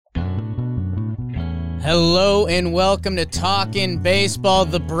Hello and welcome to Talkin' Baseball.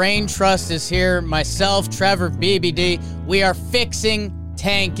 The Brain Trust is here. Myself, Trevor, BBD. We are fixing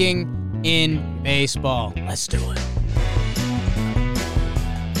tanking in baseball. Let's do it.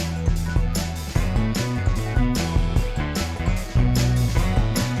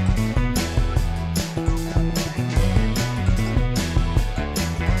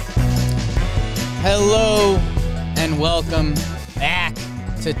 Hello and welcome back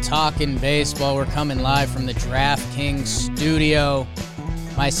to Talkin' Baseball. We're coming live from the DraftKings studio.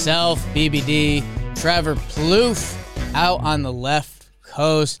 Myself, BBD, Trevor Plouffe out on the left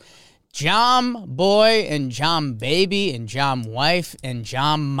coast. Jom Boy and Jom Baby and Jom Wife and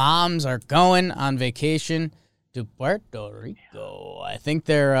Jom Moms are going on vacation to Puerto Rico. I think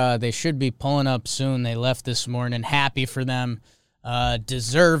they should be pulling up soon. They left this morning. Happy for them.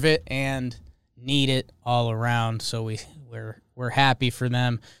 Deserve it and need it all around. So we're happy for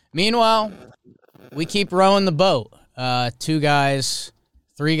them. Meanwhile, we keep rowing the boat. 3 guys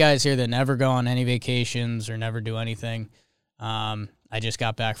here that never go on any vacations or never do anything. I just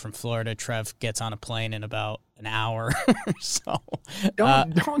got back from Florida. Trev gets on a plane in about an hour. So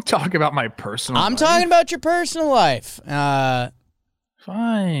don't talk about my personal I'm life. talking about your personal life. Fine.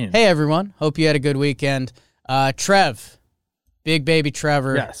 Hey, everyone. Hope you had a good weekend. Trev, big baby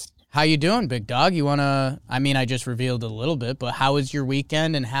Trevor. Yes. How you doing, big dog? You want to, I just revealed a little bit, but how is your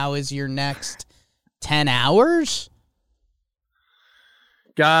weekend and how is your next 10 hours?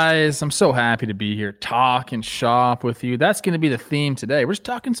 Guys, I'm so happy to be here, talk and shop with you. That's going to be the theme today. We're just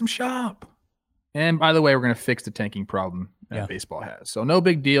talking some shop. And by the way, we're going to fix the tanking problem that baseball has. So no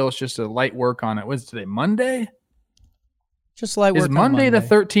big deal. It's just a light work on it. What's today, Monday? Just light work on Monday. Is Monday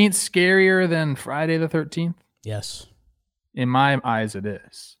the 13th scarier than Friday the 13th? Yes. In my eyes, it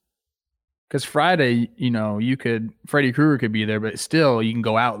is. Because Friday, Freddy Krueger could be there, but still you can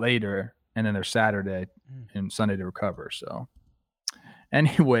go out later and then there's Saturday and Sunday to recover. So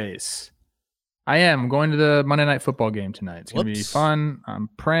anyways, I am going to the Monday Night Football game tonight. It's going to be fun. I'm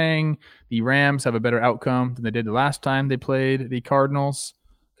praying the Rams have a better outcome than they did the last time they played the Cardinals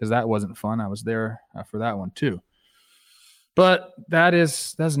because that wasn't fun. I was there for that one too. But that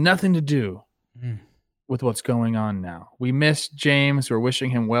has nothing to do with what's going on now. We missed James. We're wishing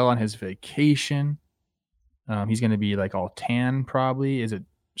him well on his vacation. He's going to be like all tan probably. Is it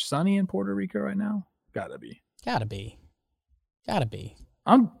sunny in Puerto Rico right now? Gotta be.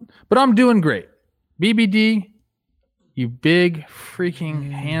 But I'm doing great. BBD, you big freaking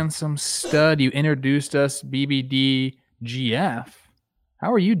handsome stud. You introduced us, BBD GF.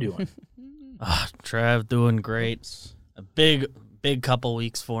 How are you doing? Trev, doing great. A big couple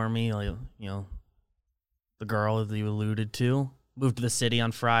weeks for me. The girl that you alluded to moved to the city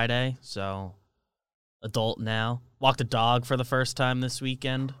on Friday, so adult now. Walked a dog for the first time this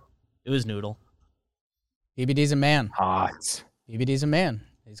weekend. It was noodle. BBD's a man. Hot. BBD's a man.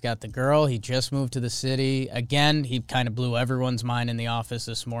 He's got the girl. He just moved to the city. Again, he kind of blew everyone's mind in the office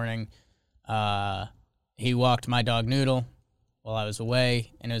this morning. He walked my dog Noodle while I was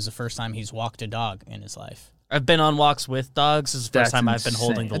away, and it was the first time he's walked a dog in his life. I've been on walks with dogs. This is the first time I've been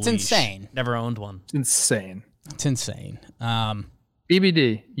holding the leash. That's insane. Never owned one. It's insane.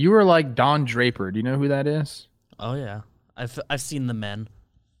 BBD, you were like Don Draper. Do you know who that is? Oh, yeah. I've seen the men.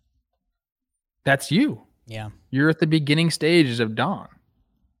 That's you. Yeah. You're at the beginning stages of Don.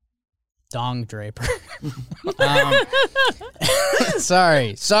 Dong Draper.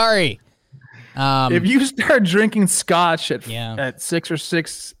 Sorry. If you start drinking scotch at 6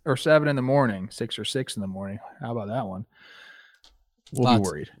 or 7 in the morning, 6 or 6 in the morning, how about that one? We'll be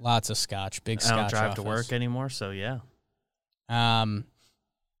worried. Lots of scotch, big scotch. I don't drive office. to work anymore, so yeah.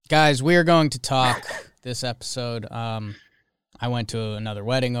 Guys, we are going to talk this episode. I went to another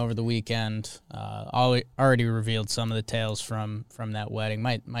wedding over the weekend. Already revealed some of the tales from that wedding.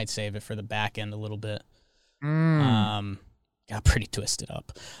 Might save it for the back end a little bit. Got pretty twisted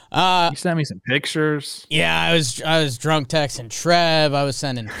up. You sent me some pictures. Yeah, I was drunk texting Trev. I was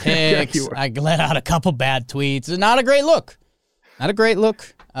sending pics. I let out a couple bad tweets. It's not a great look. Had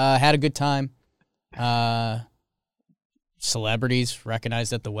a good time. Celebrities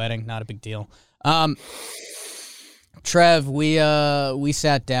recognized at the wedding. Not a big deal. Trev, we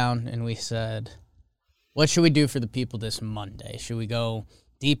sat down and we said, what should we do for the people this Monday? Should we go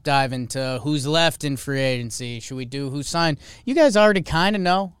deep dive into who's left in free agency? Should we do who signed? You guys already kind of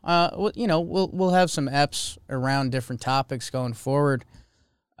know. We'll have some eps around different topics going forward.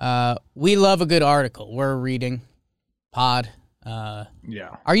 We love a good article. We're a reading pod.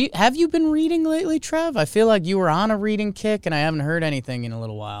 Yeah. Have you been reading lately, Trev? I feel like you were on a reading kick, and I haven't heard anything in a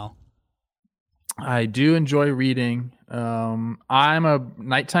little while. I do enjoy reading. I'm a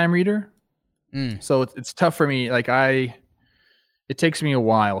nighttime reader. So it's tough for me. Like it takes me a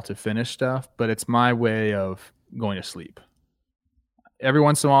while to finish stuff, but it's my way of going to sleep. Every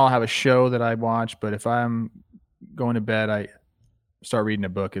once in a while, I have a show that I watch, but if I'm going to bed, I start reading a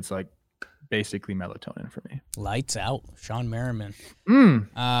book. It's like basically melatonin for me. Lights out, Sean Merriman.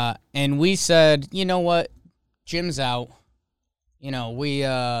 And we said, you know what, Jim's out. You know,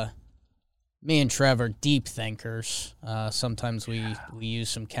 me and Trevor, deep thinkers. Sometimes we use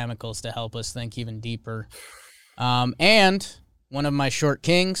some chemicals to help us think even deeper. And one of my short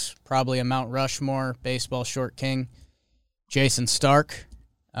kings, probably a Mount Rushmore baseball short king, Jason Stark,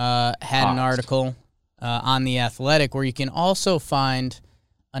 had an article on The Athletic where you can also find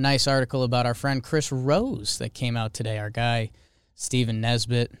a nice article about our friend Chris Rose that came out today. Our guy, Stephen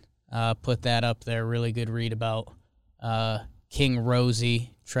Nesbitt, put that up there. Really good read about King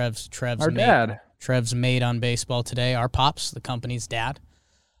Rosie, Trev's our dad. Trev's mate on Baseball Today. Our pops, the company's dad.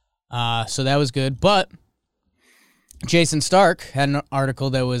 So that was good. But Jason Stark had an article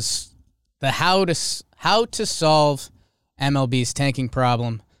that was the how to solve MLB's tanking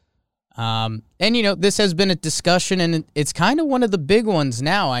problem. And, you know, this has been a discussion, and it's kind of one of the big ones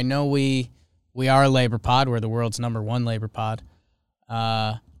now. I know we are a labor pod. We're the world's #1 labor pod.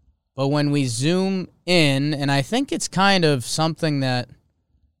 But when we zoom in, and I think it's kind of something that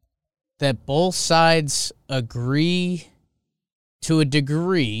both sides agree to a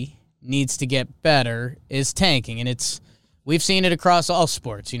degree needs to get better, is tanking. And we've seen it across all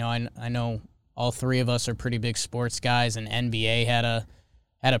sports. You know, I know all three of us are pretty big sports guys, and NBA had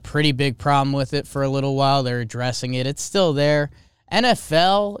a pretty big problem with it for a little while. They're addressing it. It's still there.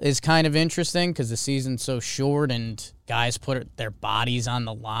 NFL is kind of interesting because the season's so short and guys put their bodies on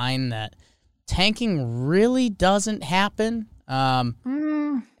the line that tanking really doesn't happen.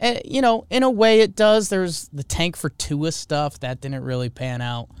 You know, in a way it does. There's the tank for Tua stuff. That didn't really pan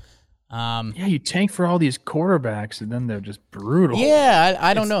out. Yeah, you tank for all these quarterbacks, and then they're just brutal. Yeah,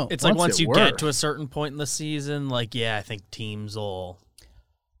 I don't know. It's like once you get to a certain point in the season, like, yeah, I think teams will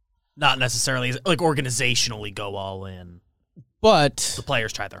not necessarily, like, organizationally go all in. But the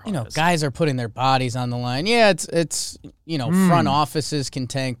players try their hardest. You know, guys are putting their bodies on the line. Yeah, it's you know, front offices can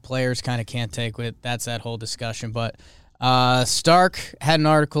tank, players kind of can't tank with it. That's that whole discussion. But Stark had an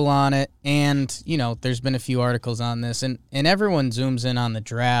article on it, and, you know, there's been a few articles on this, and everyone zooms in on the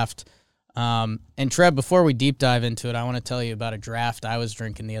draft. And Trev, before we deep dive into it, I want to tell you about a draft I was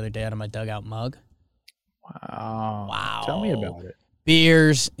drinking the other day out of my dugout mug. Wow. Tell me about it.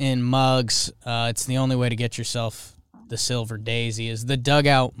 Beers in mugs. It's the only way to get yourself the Silver Daisy is the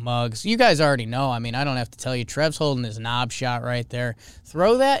dugout mugs. You guys already know. I mean, I don't have to tell you. Trev's holding his knob shot right there.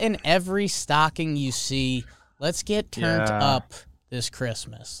 Throw that in every stocking you see. Let's get turned up this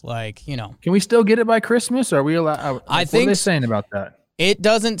Christmas. Like, you know. Can we still get it by Christmas? Are we allowed? I think. What are they saying about that? It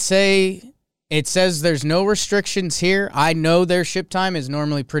doesn't say. It says there's no restrictions here. I know their ship time is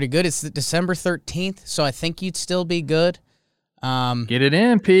normally pretty good. It's December 13th, so I think you'd still be good. Get it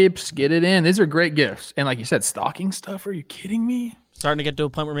in, peeps. Get it in. These are great gifts. And like you said, stocking stuff. Are you kidding me? Starting to get to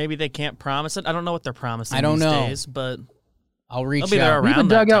a point where maybe they can't promise it. I don't know what they're promising I don't these know. days, but I'll reach be there out. Leave a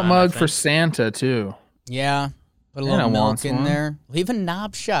dugout mug for Santa, too. Yeah. Put a little milk in there. Leave a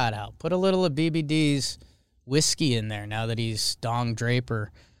knob shot out. Put a little of BBD's whiskey in there now that he's Dong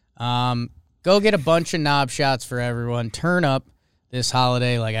Draper. Go get a bunch of knob shots for everyone. Turn up this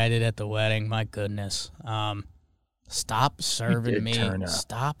holiday like I did at the wedding. My goodness. Stop serving me.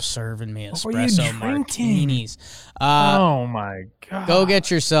 Stop serving me espresso martinis. Oh my God. Go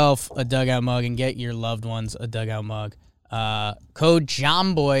get yourself a dugout mug and get your loved ones a dugout mug. Code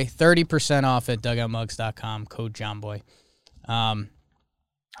JOHNBOY, 30% off at dugoutmugs.com. Code JOHNBOY.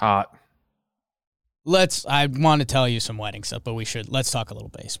 Hot. I want to tell you some wedding stuff, but let's talk a little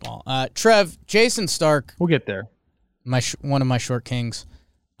baseball. Trev, Jason Stark. We'll get there. One of my short kings.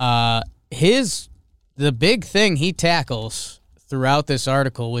 The big thing he tackles throughout this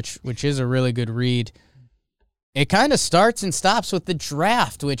article, which is a really good read, it kind of starts and stops with the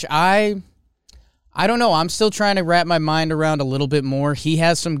draft, which I don't know. I'm still trying to wrap my mind around a little bit more. He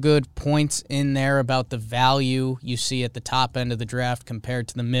has some good points in there about the value you see at the top end of the draft compared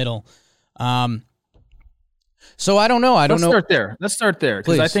to the middle. So I don't know. Let's start there.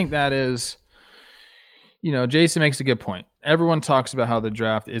 Because I think that is, you know, Jason makes a good point. Everyone talks about how the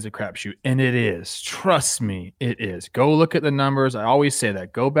draft is a crapshoot, and it is. Trust me, it is. Go look at the numbers. I always say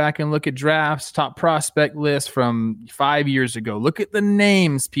that. Go back and look at drafts, top prospect list from 5 years ago. Look at the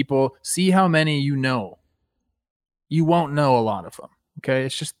names, people. See how many you know. You won't know a lot of them, okay?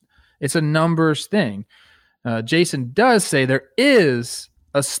 It's a numbers thing. Jason does say there is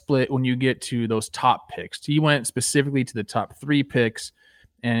a split when you get to those top picks. He went specifically to the top 3 picks,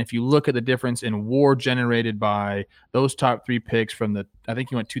 And if you look at the difference in WAR generated by those top 3 picks from I think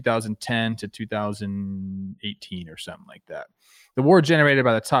he went 2010 to 2018 or something like that. The WAR generated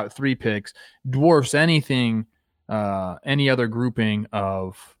by the top 3 picks dwarfs any other grouping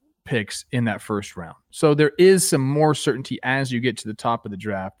of picks in that first round. So there is some more certainty as you get to the top of the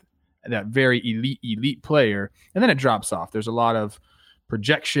draft, that very elite player, and then it drops off. There's a lot of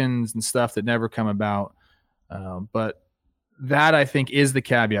projections and stuff that never come about. But that, I think, is the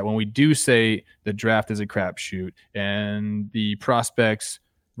caveat when we do say the draft is a crapshoot and the prospects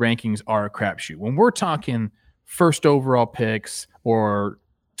rankings are a crapshoot. When we're talking first overall picks or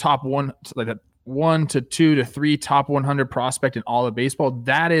top 1, like that 1 to 2 to 3 top 100 prospect in all of baseball,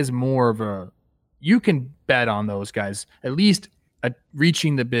 that is more of you can bet on those guys at least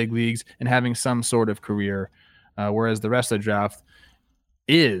reaching the big leagues and having some sort of career, whereas the rest of the draft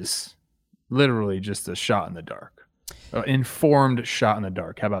is literally just a shot in the dark, informed shot in the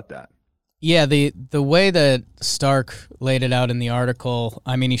dark. How about that? Yeah, the way that Stark laid it out in the article,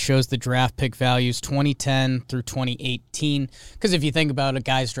 I mean, he shows the draft pick values 2010 through 2018. Because if you think about it,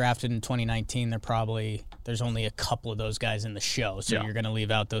 guys drafted in 2019, there's only a couple of those guys in the show, so you're going to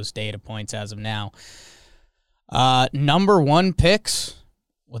leave out those data points as of now. Number 1 picks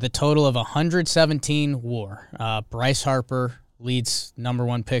with a total of 117 WAR. Bryce Harper leads number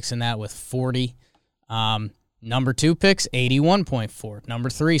 1 picks in that with 40. Number 2 picks, 81.4.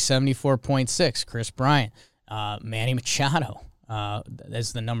 Number 3, 74.6. Chris Bryant. Manny Machado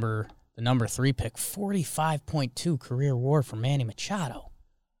as the number 3 pick, 45.2 career WAR for Manny Machado.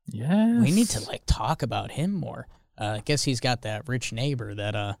 Yes. We need to talk about him more. I guess he's got that rich neighbor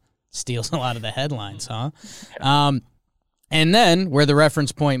that steals a lot of the headlines, huh? Yeah. And then where the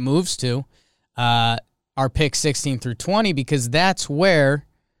reference point moves to, our pick 16 through 20, because that's where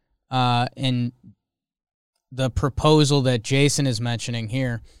in the proposal that Jason is mentioning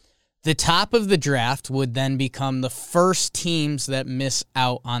here, the top of the draft would then become the first teams that miss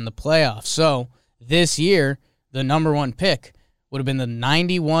out on the playoffs. So this year, the number 1 pick would have been the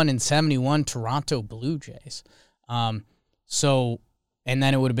 91 and 71 Toronto Blue Jays. And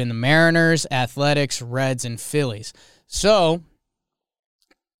then it would have been the Mariners, Athletics, Reds, and Phillies. So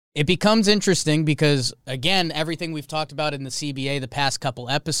it becomes interesting because, again, everything we've talked about in the CBA the past couple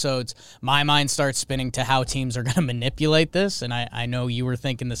episodes, my mind starts spinning to how teams are going to manipulate this, and I know you were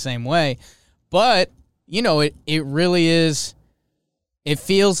thinking the same way. But, it really is, it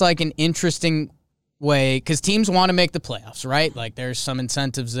feels like an interesting way, because teams want to make the playoffs, right? There's some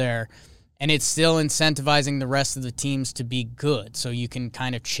incentives there. And it's still incentivizing the rest of the teams to be good, so you can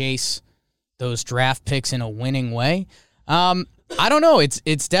kind of chase those draft picks in a winning way. I don't know.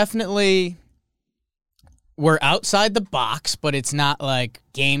 It's definitely, we're outside the box, but it's not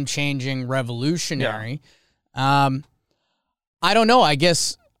game-changing, revolutionary. Yeah. I don't know. I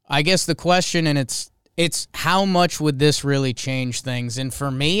guess the question, and it's how much would this really change things? And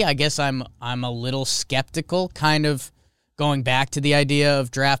for me, I guess I'm a little skeptical, kind of, going back to the idea of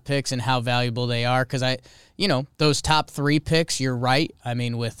draft picks and how valuable they are, because those top 3 picks, you're right. I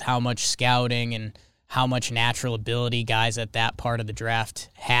mean, with how much scouting and how much natural ability guys at that part of the draft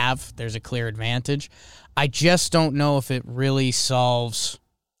have, there's a clear advantage. I just don't know if it really solves.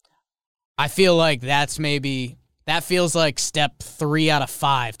 I feel like that feels like step 3 out of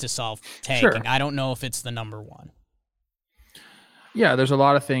 5 to solve tanking. Sure. I don't know if it's the number 1. Yeah, there's a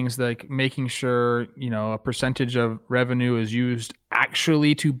lot of things like making sure, a percentage of revenue is used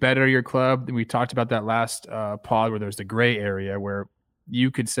actually to better your club. We talked about that last pod where there's the gray area where you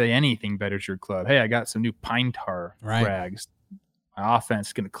could say anything betters your club. Hey, I got some new pine tar rags. My offense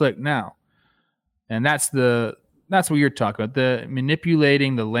is going to click now. And that's what you're talking about, the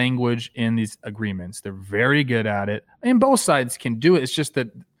manipulating the language in these agreements. They're very good at it. And both sides can do it. It's just that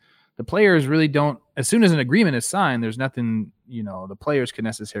the players really don't, as soon as an agreement is signed, there's nothing, the players can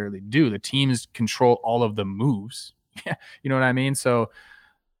necessarily do. The teams control all of the moves. You know what I mean? So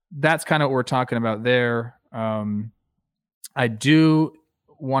that's kind of what we're talking about there. I do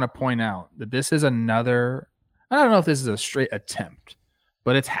want to point out that this is another, I don't know if this is a straight attempt,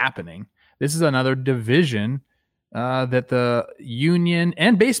 but it's happening. This is another division that the union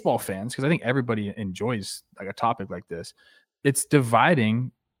and baseball fans, because I think everybody enjoys a topic like this, it's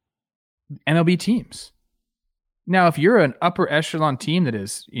dividing MLB teams. Now, if you're an upper echelon team that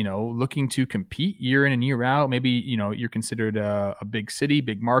is, looking to compete year in and year out, maybe, you're considered a big city,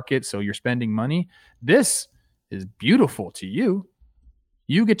 big market, so you're spending money. This is beautiful to you.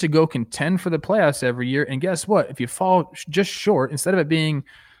 You get to go contend for the playoffs every year. And guess what? If you fall just short, instead of it being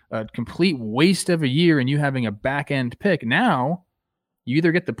a complete waste of a year and you having a back end pick, now you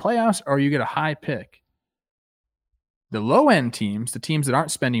either get the playoffs or you get a high pick. The low-end teams, the teams that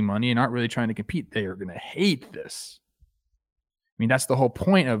aren't spending money and aren't really trying to compete, they are going to hate this. I mean, that's the whole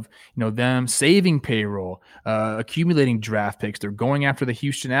point of, them saving payroll, accumulating draft picks. They're going after the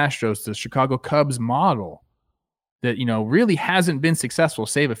Houston Astros, the Chicago Cubs model that, really hasn't been successful,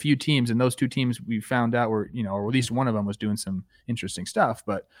 save a few teams. And those two teams we found out were, or at least one of them was doing some interesting stuff.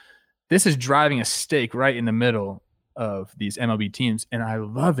 But this is driving a stake right in the middle of these MLB teams. And I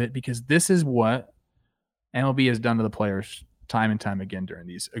love it because this is what MLB has done to the players time and time again during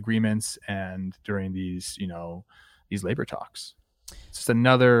these agreements and during these, these labor talks. It's just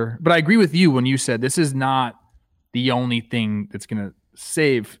another, but I agree with you when you said this is not the only thing that's going to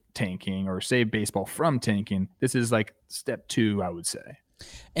save tanking or save baseball from tanking. This is like step 2, I would say.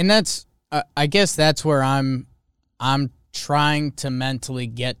 And that's, I guess that's where I'm trying to mentally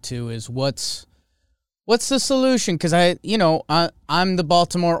get to is what's the solution? Because I'm the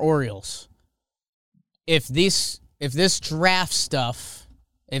Baltimore Orioles. If this draft stuff,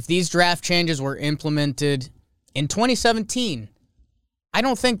 if these draft changes were implemented in 2017, I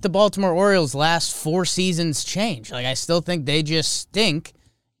don't think the Baltimore Orioles' last 4 seasons change. Like, I still think they just stink,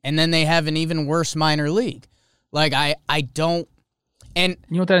 and then they have an even worse minor league. Like, I don't... And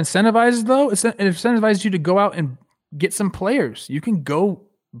you know what that incentivizes, though? It incentivizes you to go out and get some players. You can go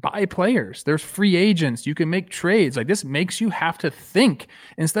buy players. There's free agents. You can make trades. Like, this makes you have to think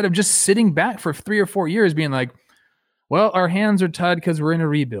instead of just sitting back for 3 or 4 years being like, well, our hands are tied because we're in a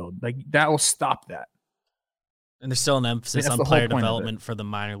rebuild. Like, that will stop that. And there's still an emphasis on player development for the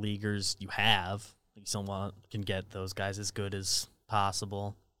minor leaguers you have. You still can get those guys as good as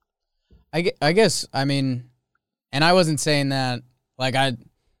possible. I guess, I mean, and I wasn't saying that, like, I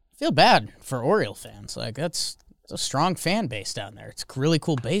feel bad for Oriole fans. Like, it's a strong fan base down there. It's a really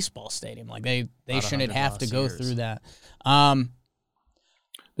cool baseball stadium. Like, they shouldn't have to go through that.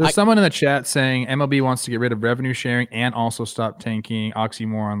 There's someone in the chat saying MLB wants to get rid of revenue sharing and also stop tanking,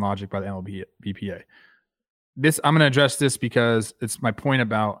 oxymoron logic by the MLB BPA. I'm going to address this because it's my point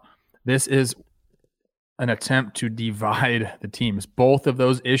about this is an attempt to divide the teams. Both of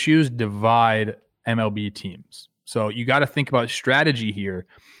those issues divide MLB teams. So you got to think about strategy here.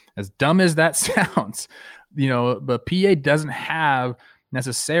 As dumb as that sounds, but PA doesn't have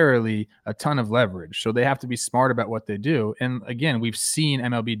necessarily a ton of leverage. So they have to be smart about what they do. And again, we've seen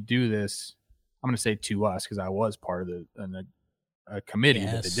MLB do this. I'm going to say to us because I was part of a committee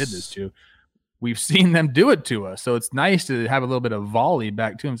that they did this to. We've seen them do it to us. So it's nice to have a little bit of volley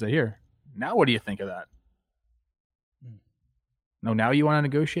back to them and say, here, now what do you think of that? No, now you want to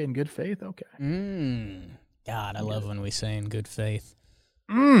negotiate in good faith? Okay. God, I love when we say in good faith.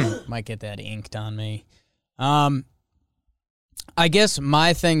 Might get that inked on me. I guess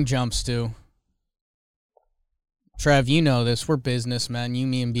my thing jumps to, Trev, you know this. We're businessmen. You,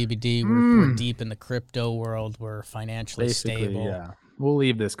 me, and BBD, we're deep in the crypto world. We're financially stable. Yeah. We'll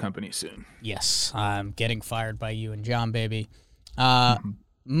leave this company soon. Yes, I'm getting fired by you and John, baby.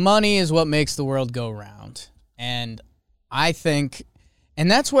 Money is what makes the world go round. And I think, and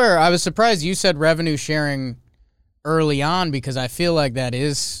that's where I was surprised you said revenue sharing early on, because I feel like that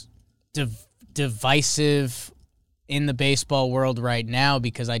is divisive in the baseball world right now,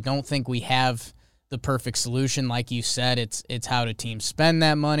 because I don't think we have the perfect solution. Like you said, it's how do teams spend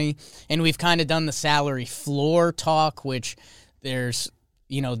that money. And we've kind of done the salary floor talk, which there's,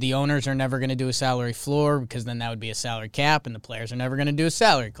 the owners are never going to do a salary floor because then that would be a salary cap, and the players are never going to do a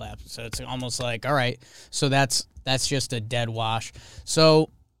salary cap. So it's almost like, all right, so that's just a dead wash. So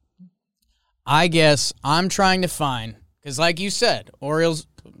I guess I'm trying to find, because like you said, Orioles,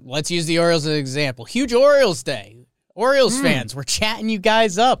 let's use the Orioles as an example. Huge Orioles Day. Orioles fans, we're chatting you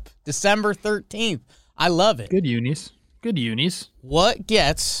guys up December 13th. I love it. Good unis. What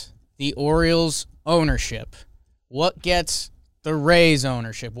gets the Orioles ownership? What gets the Rays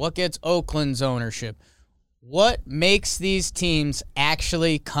ownership? What gets Oakland's ownership? What makes these teams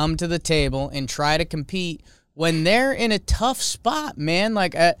actually come to the table and try to compete when they're in a tough spot, man?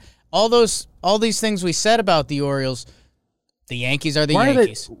 Like all these things we said about the Orioles, the Yankees are the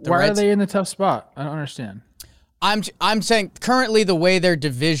Yankees. Why are they in the tough spot? I don't understand. I'm saying currently the way their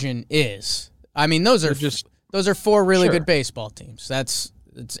division is. I mean, those are 4 really good baseball teams.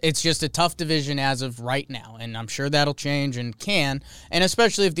 It's just a tough division as of right now, and I'm sure that'll change and can. And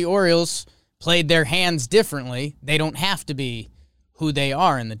especially if the Orioles played their hands differently, they don't have to be who they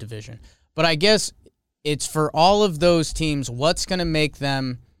are in the division. But I guess it's for all of those teams, what's going to make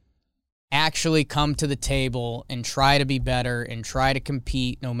them actually come to the table and try to be better and try to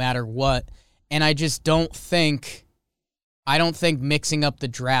compete no matter what. And I just don't think mixing up the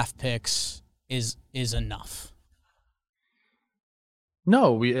draft picks is enough.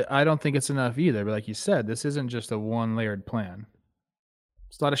 No, I don't think it's enough either. But like you said, this isn't just a one layered plan.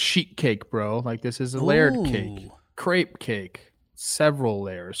 It's not a sheet cake, bro. Like this is a layered cake, crepe cake, several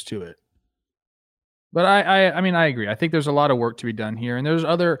layers to it. But I mean, I agree. I think there's a lot of work to be done here, and there's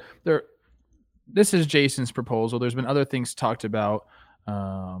there. This is Jason's proposal. There's been other things talked about,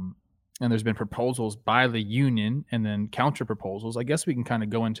 and there's been proposals by the union, and then counter proposals. I guess we can kind of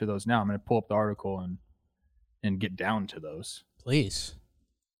go into those now. I'm going to pull up the article and get down to those. Please.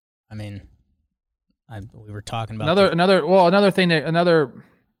 I mean, we were talking about another thing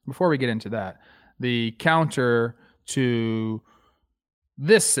before we get into that, the counter to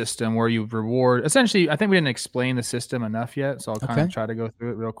this system where you reward, essentially, I think we didn't explain the system enough yet, so I'll kind of try to go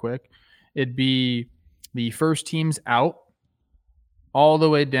through it real quick. It'd be the first teams out all the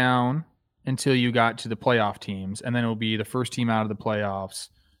way down until you got to the playoff teams, and then it'll be the first team out of the playoffs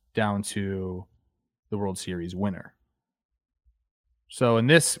down to the World Series winner. So in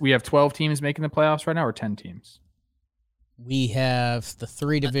this, we have 12 teams making the playoffs right now, or 10 teams? We have the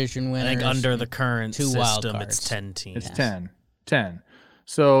 3 division winners. I think under the current 2 system, it's 10 teams. It's 10.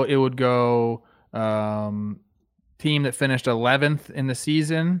 So it would go team that finished 11th in the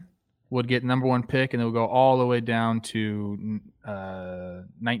season would get number 1 pick, and it would go all the way down to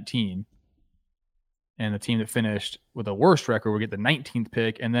 19. And the team that finished with a worst record would get the 19th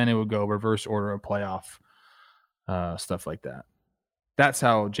pick, and then it would go reverse order of playoff, stuff like that. That's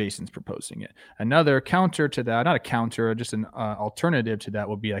how Jason's proposing it. Another counter to that, not a counter, just an alternative to that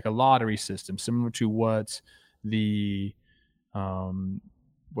would be like a lottery system, similar to what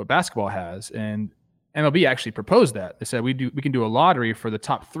what basketball has. And MLB actually proposed that. They said we can do a lottery for the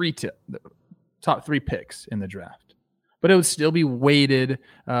top three picks in the draft, but it would still be weighted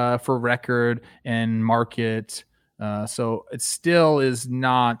for record and market. So it still is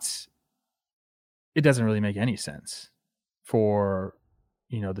not. It doesn't really make any sense for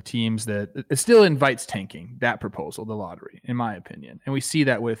the teams that it still invites tanking, that proposal, the lottery, in my opinion. And we see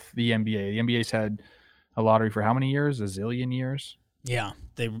that with the NBA. The NBA's had a lottery for how many years? A zillion years? Yeah.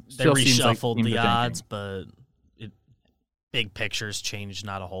 They reshuffled like the odds, but big pictures changed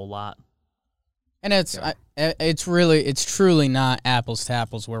not a whole lot. And it's truly not apples to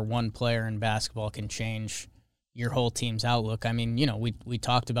apples where one player in basketball can change your whole team's outlook. I mean, we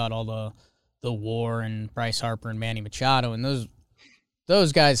talked about all the WAR and Bryce Harper and Manny Machado, and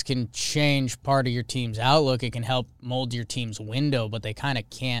those guys can change part of your team's outlook. It can help mold your team's window, but they kind of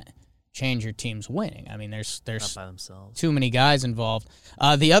can't change your team's winning. I mean, there's too many guys involved.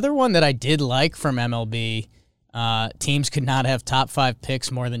 The other one that I did like from MLB, teams could not have top 5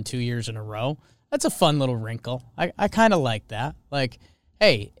 picks more than 2 years in a row. That's a fun little wrinkle. I kind of like that. Like,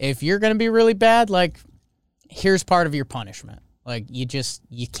 hey, if you're going to be really bad, like, here's part of your punishment. Like, you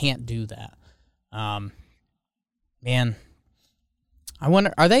can't do that. Man, I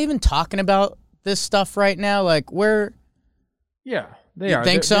wonder, are they even talking about this stuff right now? Like, where? Yeah, they are. You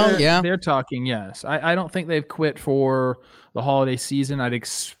think so? Yeah. They're talking, yes. I don't think they've quit for the holiday season. I'd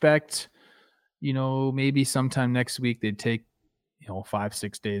expect, maybe sometime next week they'd take,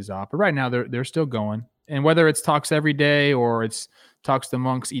 5-6 days off. But right now they're still going. And whether it's talks every day or it's talks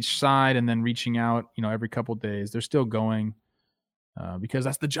amongst each side and then reaching out, every couple of days, they're still going because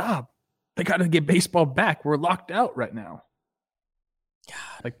that's the job. They got to get baseball back. We're locked out right now.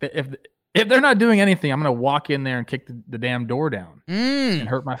 God, like if they're not doing anything, I'm going to walk in there and kick the damn door down and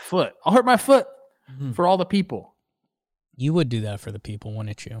hurt my foot. I'll hurt my foot for all the people. You would do that for the people,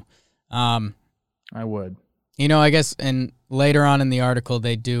 wouldn't you? I would. I guess, and later on in the article,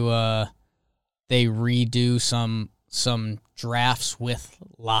 they redo some drafts with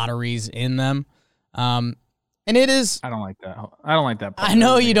lotteries in them. And it is. I don't like that. I don't like that part. I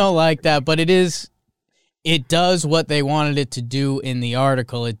know you don't like that, but it does what they wanted it to do in the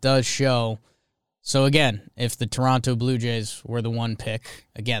article. It does show. So again, if the Toronto Blue Jays were the 1 pick,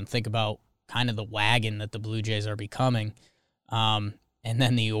 again, think about kind of the wagon that the Blue Jays are becoming. And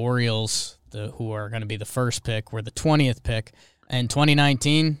then the Orioles, who are going to be the first pick, were the 20th pick. In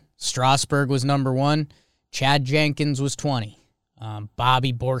 2019, Strasburg was number 1. Chad Jenkins was 20.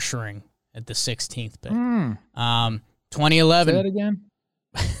 Bobby Borchering at the 16th pick. 2011. Say that again?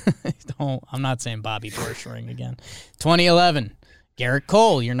 I'm not saying Bobby Borchering again. 2011, Garrett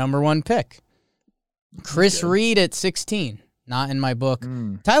Cole, your number 1 pick. Chris Reed at 16. Not in my book.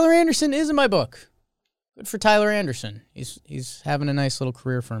 Tyler Anderson is in my book. Good for Tyler Anderson. He's having a nice little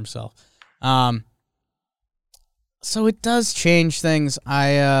career for himself. So it does change things.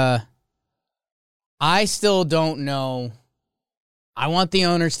 I still don't know. I want the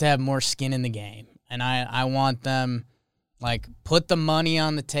owners to have more skin in the game, and I want them put the money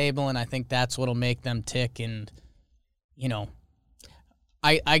on the table, and I think that's what'll make them tick. And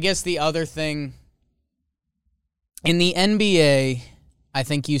I guess the other thing in the NBA, I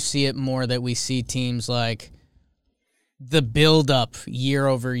think you see it more that we see teams like the build-up year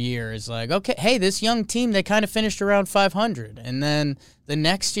over year is like, okay, hey, this young team, they kind of finished around 500. And then the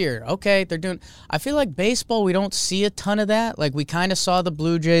next year, okay, they're doing – I feel like baseball, we don't see a ton of that. Like we kind of saw the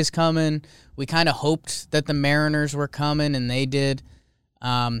Blue Jays coming. We kind of hoped that the Mariners were coming, and they did.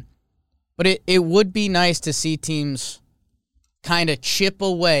 But it would be nice to see teams kind of chip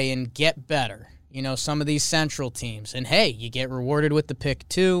away and get better. You know, some of these Central teams. And, hey, you get rewarded with the pick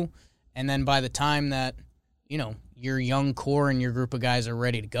too. And then by the time that, you know, your young core and your group of guys are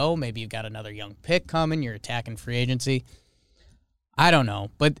ready to go, maybe you've got another young pick coming, you're attacking free agency. I don't know.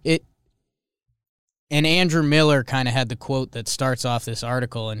 But and Andrew Miller kind of had the quote that starts off this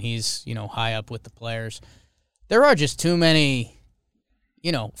article, and he's, you know, high up with the players. There are just too many,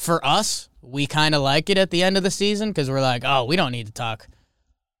 you know, for us, we kind of like it at the end of the season because we're like, oh, we don't need to talk.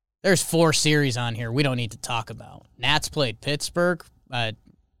 There's 4 series on here we don't need to talk about. Nats played Pittsburgh.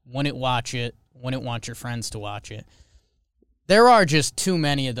 Wouldn't watch it. Wouldn't want your friends to watch it. There are just too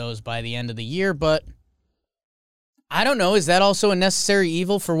many of those by the end of the year, but I don't know. Is that also a necessary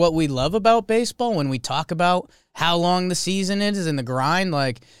evil for what we love about baseball when we talk about how long the season is and the grind?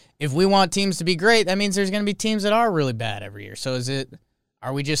 Like, if we want teams to be great, that means there's going to be teams that are really bad every year. So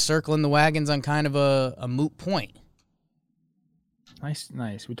are we just circling the wagons on kind of a moot point?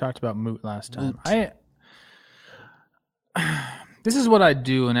 Nice. We talked about moot last time. This is what I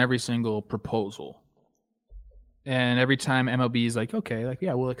do in every single proposal. And every time MLB is like, okay, like,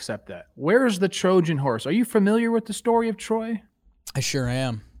 yeah, we'll accept that. Where's the Trojan horse? Are you familiar with the story of Troy? I sure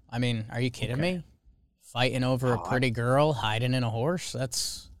am. I mean, are you kidding me? Fighting over a pretty girl, hiding in a horse?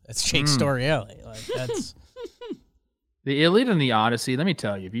 That's Jake Storielli. Like, that's the Iliad and the Odyssey. Let me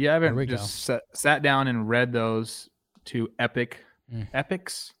tell you, if you haven't just sat down and read those 2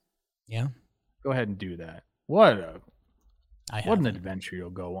 epics, yeah, go ahead and do that. What an adventure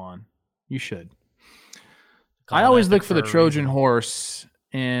you'll go on. You should. I always look for the Trojan horse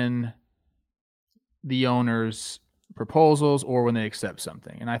in the owner's proposals or when they accept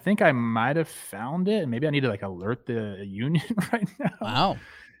something. And I think I might have found it. Maybe I need to like alert the union right now. Wow.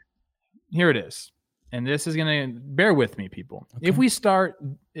 Here it is. And this is going to bear with me, people. Okay.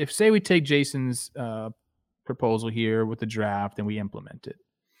 If say we take Jason's proposal here with the draft and we implement it,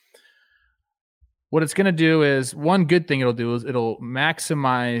 what it's going to do is, one good thing it'll do is it'll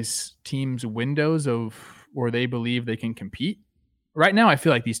maximize teams' windows of where they believe they can compete. Right now, I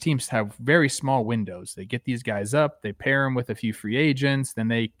feel like these teams have very small windows. They get these guys up, they pair them with a few free agents, then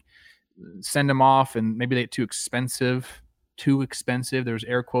they send them off, and maybe they get too expensive. There's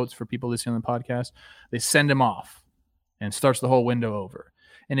air quotes for people listening on the podcast. They send them off and starts the whole window over.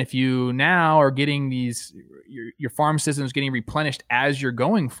 And if you now are getting your farm system is getting replenished as you're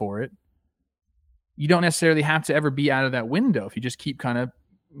going for it, you don't necessarily have to ever be out of that window if you just keep kind of,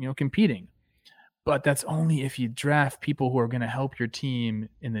 competing. But that's only if you draft people who are going to help your team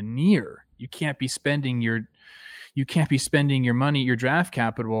in the near. You can't be spending your money, your draft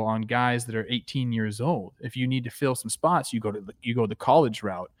capital on guys that are 18 years old. If you need to fill some spots, you go the college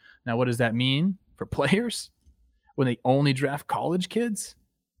route. Now, what does that mean for players when they only draft college kids?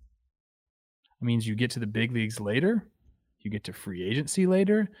 It means you get to the big leagues later. You get to free agency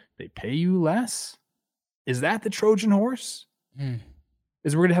later. They pay you less. Is that the Trojan horse?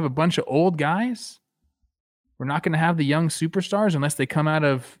 Is we're going to have a bunch of old guys? We're not going to have the young superstars unless they come out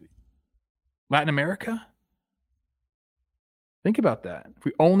of Latin America? Think about that. If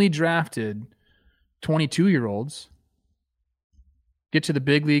we only drafted 22-year-olds, get to the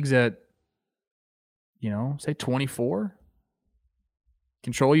big leagues at, say 24,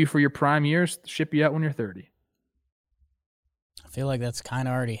 control you for your prime years, ship you out when you're 30. I feel like that's kind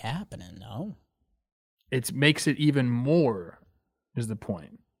of already happening, no? It makes it even more, is the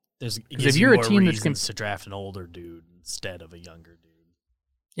point. If you're a team that's to draft an older dude instead of a younger dude.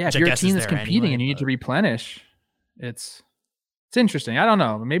 Yeah, if you're a team that's competing and you need to replenish, it's interesting. I don't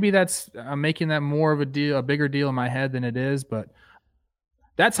know. Maybe I'm making that more of a bigger deal in my head than it is, but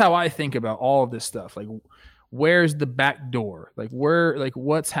that's how I think about all of this stuff. Like, where's the back door?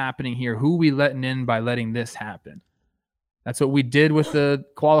 What's happening here? Who are we letting in by letting this happen? That's what we did with the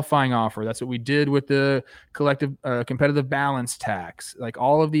qualifying offer. That's what we did with the collective competitive balance tax. Like,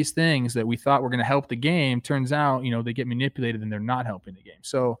 all of these things that we thought were going to help the game, turns out, they get manipulated and they're not helping the game.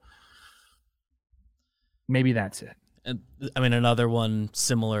 So maybe that's it. And I mean, another one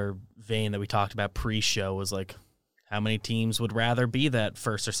similar vein that we talked about pre-show was like, how many teams would rather be that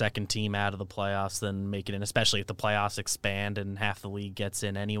first or second team out of the playoffs than make it in, especially if the playoffs expand and half the league gets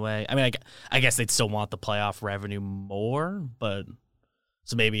in anyway? I mean, I guess they'd still want the playoff revenue more, but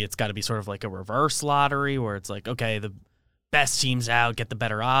So maybe it's got to be sort of like a reverse lottery where it's like, okay, the best teams out get the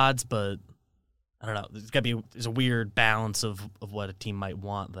better odds, but I don't know. There's a weird balance of what a team might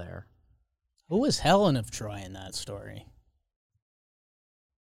want there. Who was Helen of Troy in that story?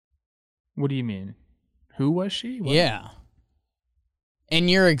 What do you mean? Who was she? What? Yeah. In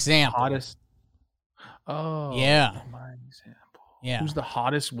your example. Hottest. Oh. Yeah. My example. Yeah. Who's the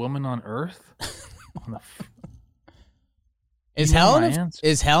hottest woman on earth? Is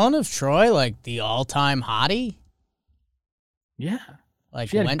Helen of Troy like the all-time hottie? Yeah. Like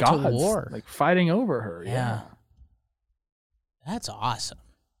she had went gods, to war. like fighting over her. Yeah. That's awesome.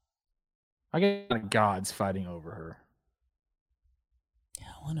 I get gods fighting over her.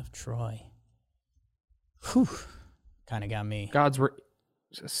 Helen of Troy. Whew. Kind of got me.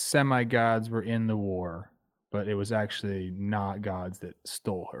 Semi-gods were in the war, but it was actually not gods that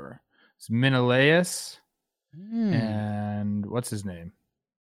stole her. It's Menelaus and what's his name?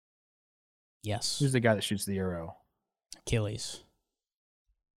 Yes. Who's the guy that shoots the arrow? Achilles.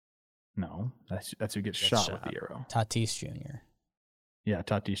 No, that's who gets shot with the arrow. Tatis Jr. Yeah,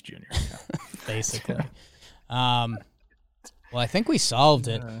 Tatis Jr. Yeah. Basically. Well, I think we solved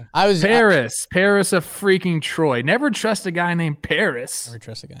it. Paris of freaking Troy. Never trust a guy named Paris. Never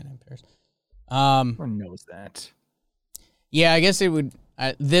trust a guy named Paris. Everyone knows that. Yeah, I guess it would.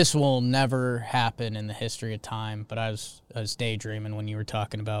 This will never happen in the history of time. But I was daydreaming when you were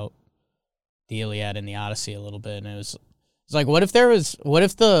talking about the Iliad and the Odyssey a little bit, and it was like, what if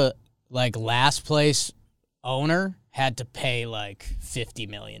the like last place owner had to pay like $50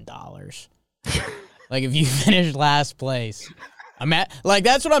 million? Like, if you finish last place, like,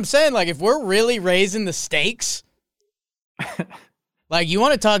 that's what I'm saying. Like, if we're really raising the stakes, like, you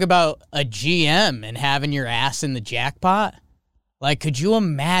want to talk about a GM and having your ass in the jackpot? Like, could you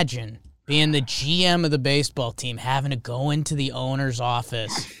imagine being the GM of the baseball team, having to go into the owner's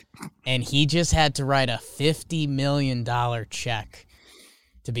office, and he just had to write a $50 million check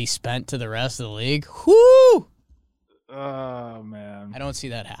to be spent to the rest of the league? Whoo! Oh, man. I don't see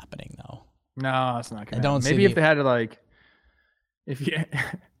that happening, though. No, it's not going to happen. Maybe if they had to, like, if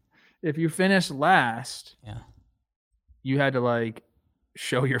you finished last, you had to, like,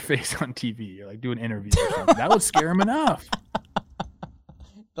 show your face on TV or, like, do an interview or something. That would scare him enough.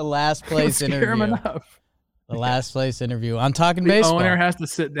 The last place interview. Scare him enough. The last place interview. I'm talking baseball. The owner has to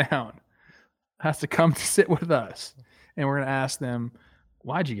sit down, has to come to sit with us, and we're going to ask them,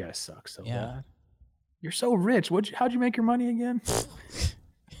 why'd you guys suck so bad? You're so rich. How'd you make your money again?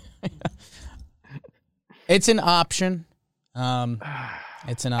 It's an option.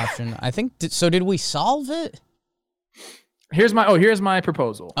 It's an option. I think. So did we solve it? Here's my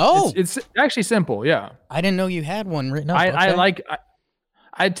proposal. Oh, it's actually simple. Yeah. I didn't know you had one written up.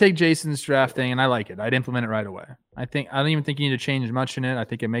 I'd take Jason's draft thing and I like it. I'd implement it right away. I don't even think you need to change much in it. I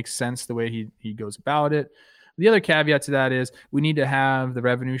think it makes sense the way he goes about it. The other caveat to that is we need to have the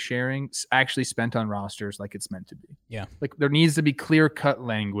revenue sharing actually spent on rosters like it's meant to be. Yeah. Like there needs to be clear-cut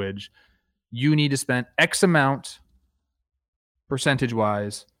language. You need to spend X amount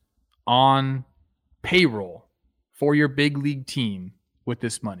percentage-wise on payroll for your big league team with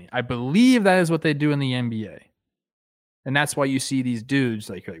this money. I believe that is what they do in the NBA. And that's why you see these dudes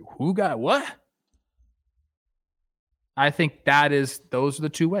like who got what? I think those are the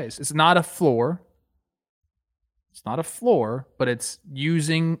two ways. It's not a floor. It's not a floor, but it's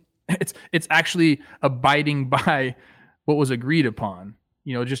actually abiding by what was agreed upon.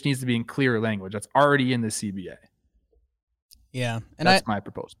 You know, it just needs to be in clear language. That's already in the CBA. Yeah. And that's my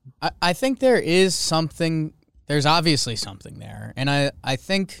proposal. I think there's obviously something there. And I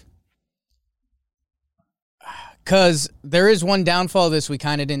think because there is one downfall of this we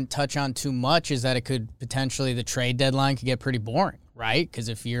kind of didn't touch on too much is that it could potentially, the trade deadline could get pretty boring, right? Because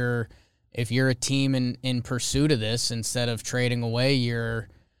if you're a team in pursuit of this, instead of trading away your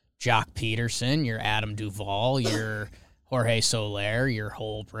Jock Peterson, your Adam Duvall, your Jorge Soler, your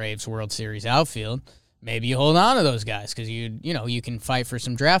whole Braves World Series outfield, maybe you hold on to those guys because you can fight for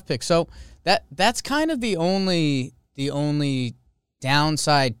some draft picks. So that's kind of the only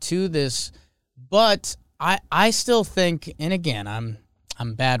downside to this. But I still think, and again,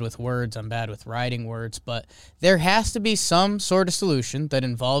 I'm bad with words, I'm bad with writing words, but there has to be some sort of solution that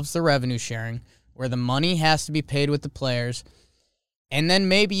involves the revenue sharing where the money has to be paid with the players, and then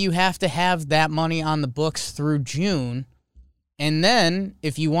maybe you have to have that money on the books through June, and then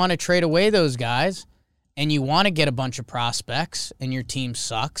if you want to trade away those guys and you want to get a bunch of prospects and your team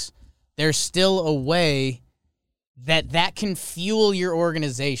sucks, there's still a way that can fuel your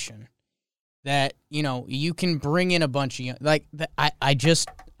organization. That, you can bring in a bunch of,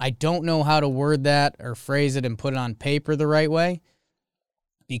 I don't know how to word that or phrase it and put it on paper the right way.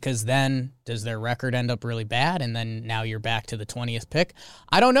 because then does their record end up really bad and then now you're back to the 20th pick?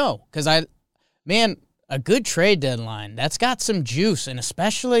 I don't know, because a good trade deadline, that's got some juice, and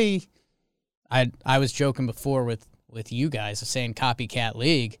especially I was joking before with you guys saying copycat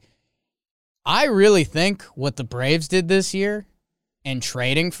league. I really think what the Braves did this year and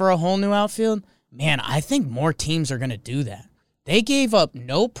trading for a whole new outfield, man, I think more teams are going to do that. They gave up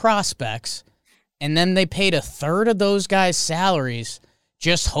no prospects, and then they paid a third of those guys' salaries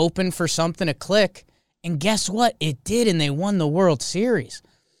just hoping for something to click. And guess what? It did, and they won the World Series.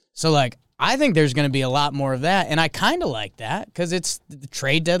 So, I think there's going to be a lot more of that, and I kind of like that because it's the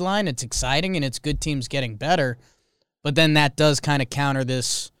trade deadline, it's exciting, and it's good teams getting better. But then that does kind of counter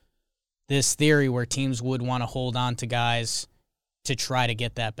this theory where teams would want to hold on to guys to try to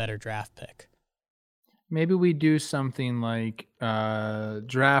get that better draft pick. Maybe we do something like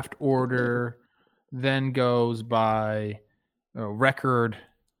draft order, then goes by record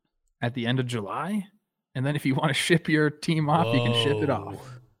at the end of July. And then if you want to ship your team off, you can ship it off.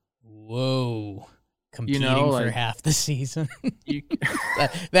 Whoa. Competing for half the season.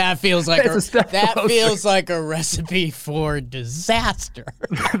 that feels like a recipe for disaster.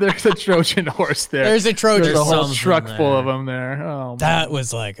 There's a Trojan horse there. There's a a whole truck full of them there. Oh, that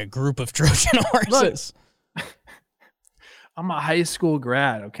was like a group of Trojan horses. Look, I'm a high school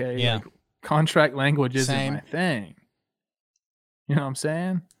grad, okay? Yeah. Contract language isn't my thing. You know what I'm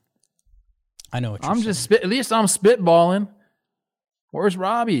saying? I know what you're saying. At least I'm spitballing. Where's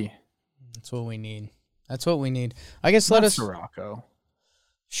Robbie? That's what we need. I guess let us. Sirocco.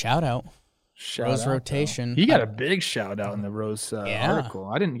 Shout out. Rose rotation. He got a big shout out in the Rose article.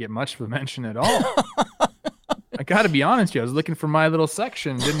 I didn't get much of a mention at all. I got to be honest with you. I was looking for my little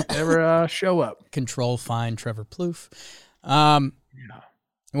section. Didn't ever show up. Control find Trevor Plouffe.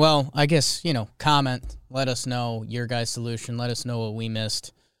 Well, I guess, comment. Let us know your guys' solution. Let us know what we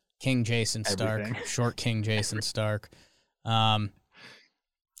missed. King Jason Stark. Everything. Short King Jason Stark.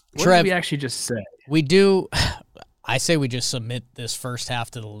 What did we actually just say? We do. I say we just submit this first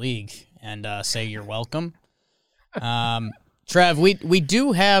half to the league and say you're welcome. Trev, we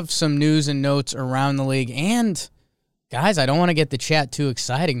do have some news and notes around the league. And, guys, I don't want to get the chat too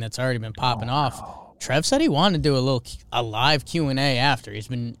exciting that's already been popping off. No. Trev said he wanted to do a live Q&A after. He's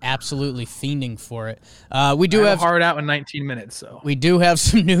been absolutely fiending for it. We do have hard out in 19 minutes. So we do have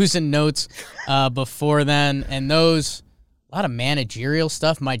some news and notes before then. And those... A lot of managerial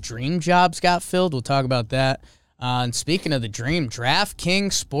stuff. My dream jobs got filled. We'll talk about that. And speaking of the dream,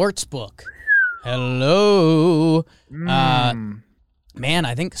 DraftKings Sportsbook. Hello. Man,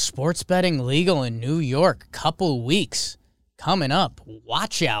 I think sports betting legal in New York. Couple weeks coming up.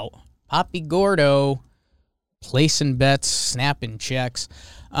 Watch out. Poppy Gordo placing bets, snapping checks.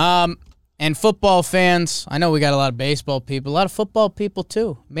 And football fans, I know we got a lot of baseball people, a lot of football people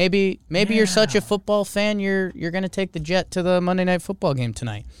too. Maybe you're such a football fan, you're going to take the jet to the Monday Night Football game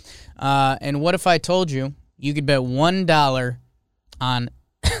tonight. And what if I told you could bet $1 on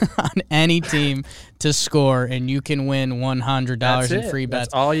any team to score and you can win $100 in free bets?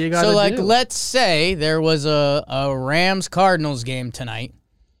 That's all you got to do. So let's say there was a Rams-Cardinals game tonight.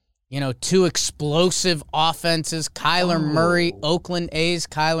 Two explosive offenses, Kyler Murray, Oakland A's,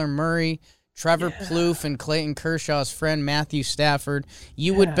 Kyler Murray, Trevor Plouffe, and Clayton Kershaw's friend Matthew Stafford.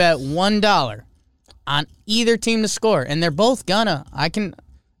 You would bet $1 on either team to score, and they're both gonna.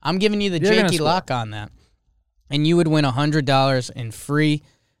 I'm giving you the Jakey lock on that. And you would win $100 in free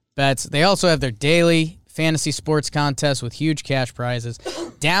bets. They also have their daily fantasy sports contest with huge cash prizes.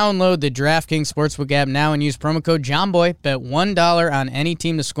 Download the DraftKings Sportsbook app now and use promo code JOHNBOY. Bet $1 on any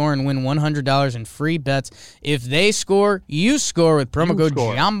team to score and win $100 in free bets. If they score, you score with promo code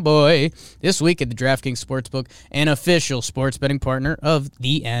JOHNBOY this week at the DraftKings Sportsbook, an official sports betting partner of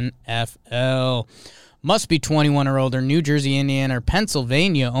the NFL. Must be 21 or older. New Jersey, Indiana, or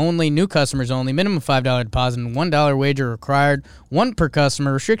Pennsylvania only. New customers only. Minimum $5 deposit and $1 wager required. One per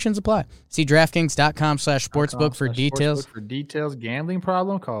customer. Restrictions apply. See DraftKings.com/sportsbook for details. For details. Gambling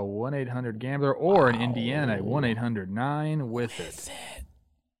problem? Call 1-800-GAMBLER or in Indiana at 1-800-9-WITH-IT.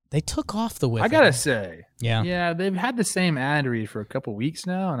 They took off the with I gotta say. Yeah, they've had the same ad read for a couple weeks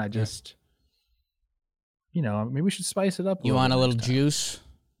now, and I just, maybe we should spice it up. You want a little juice?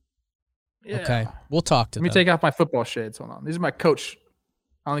 Yeah. Okay, we'll talk to them. Let me take off my football shades. Hold on. These are my coach.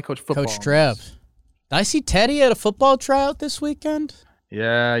 I only coach football. Coach Trev. Did I see Teddy at a football tryout this weekend?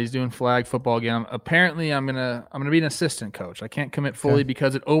 Yeah, he's doing flag football again. Apparently, I'm gonna be an assistant coach. I can't commit fully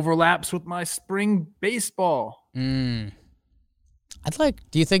because it overlaps with my spring baseball. Do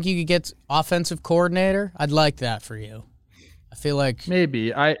you think you could get offensive coordinator? I'd like that for you. I feel like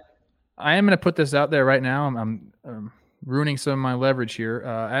maybe I am gonna put this out there right now. I'm ruining some of my leverage here.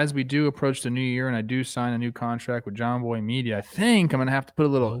 As we do approach the new year and I do sign a new contract with John Boy Media, I think I'm going to have to put a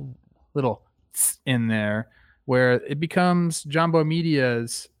little in there where it becomes John Boy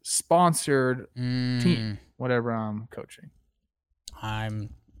Media's sponsored team, whatever I'm coaching. I'm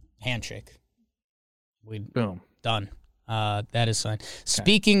handshake. Boom. Done. That is fine. Okay.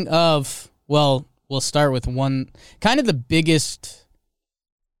 Speaking of, well, we'll start with one, kind of the biggest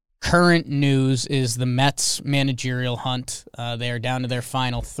current news is the Mets managerial hunt. They are down to their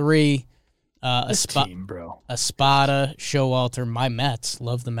final three. Team, bro. Espada, Showalter, my Mets,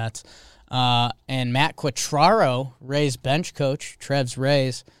 love the Mets, and Matt Quatraro, Rays bench coach, Trev's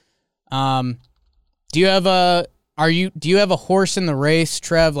Rays. Do you have a horse in the race,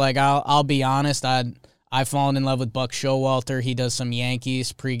 Trev? Like I'll be honest, I've fallen in love with Buck Showalter. He does some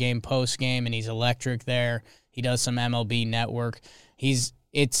Yankees pregame, postgame, and he's electric there. He does some MLB Network. It's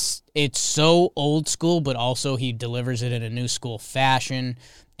so old school, but also he delivers it in a new school fashion.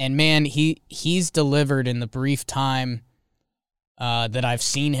 And man, he's delivered in the brief time that I've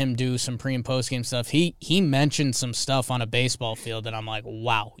seen him do some pre and post game stuff. He mentioned some stuff on a baseball field that I'm like,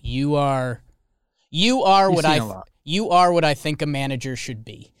 wow, you are what I think a manager should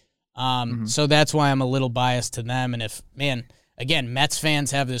be. So that's why I'm a little biased to them. And if, man, again, Mets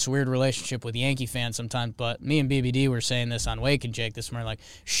fans have this weird relationship with Yankee fans sometimes, but me and BBD were saying this on Wake and Jake this morning, like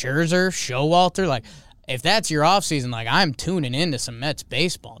Scherzer, Showalter, like if that's your offseason, like I'm tuning into some Mets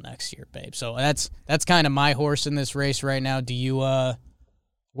baseball next year, babe. So that's kind of my horse in this race right now. Do you,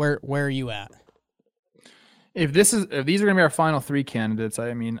 where are you at? If these are going to be our final three candidates,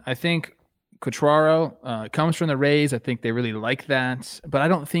 I think Quatraro comes from the Rays. I think they really like that. But I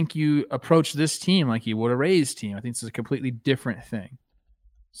don't think you approach this team like you would a Rays team. I think this is a completely different thing.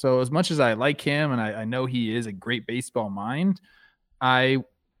 So as much as I like him and I know he is a great baseball mind,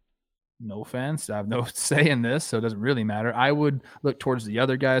 no offense, I have no say in this, so it doesn't really matter. I would look towards the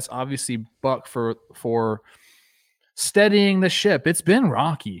other guys. Obviously, Buck for steadying the ship. It's been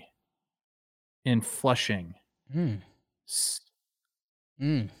rocky in Flushing.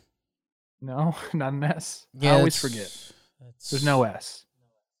 No, not an S. Yeah, I always forget. There's no S.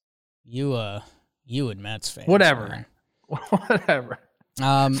 You and Mets fans. Whatever.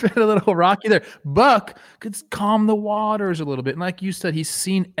 It's been a little rocky there. Buck could calm the waters a little bit. And like you said, he's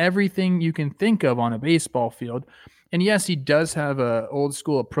seen everything you can think of on a baseball field. And yes, he does have a old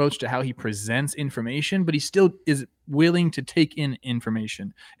school approach to how he presents information, but he still is willing to take in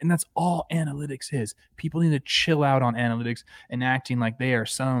information. And that's all analytics is. People need to chill out on analytics and acting like they are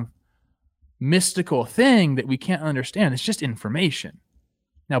some mystical thing that we can't understand. It's just information.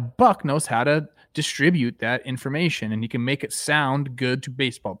 Now, Buck knows how to distribute that information, and he can make it sound good to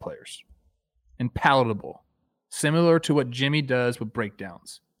baseball players and palatable, similar to what Jimmy does with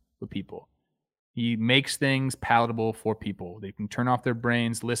breakdowns with people. He makes things palatable for people. They can turn off their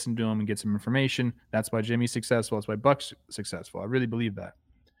brains, listen to him, and get some information. That's why Jimmy's successful. That's why Buck's successful. I really believe that.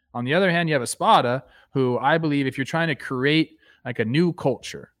 On the other hand, you have Espada, who I believe if you're trying to create like a new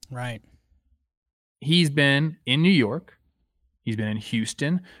culture, right? He's been in New York. He's been in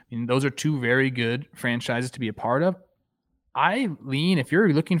Houston. And those are two very good franchises to be a part of. I lean, if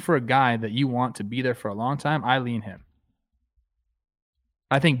you're looking for a guy that you want to be there for a long time, I lean him.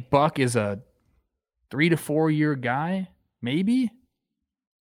 I think Buck is a 3 to 4 year guy, maybe.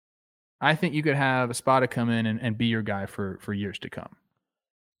 I think you could have Espada come in and be your guy for years to come.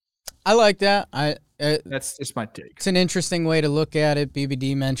 I like that. That's just my take. It's an interesting way to look at it.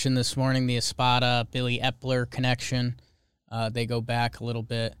 BBD mentioned this morning the Espada, Billy Epler connection. They go back a little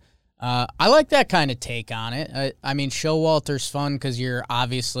bit. I like that kind of take on it. I mean, Showalter's fun because you're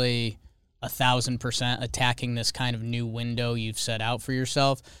obviously 1,000% attacking this kind of new window you've set out for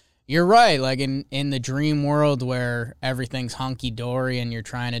yourself. You're right. Like in the dream world where everything's hunky-dory and you're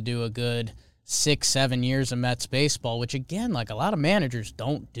trying to do a good 6-7 years of Mets baseball, which again, like a lot of managers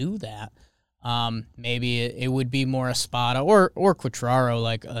don't do that. Maybe it would be more Espada or Quatraro.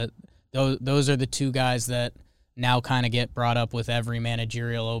 Like those are the two guys that now kind of get brought up with every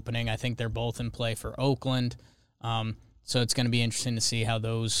managerial opening. I think they're both in play for Oakland. So it's going to be interesting to see how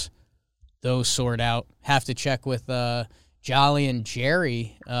those sort out. Have to check with Jolly and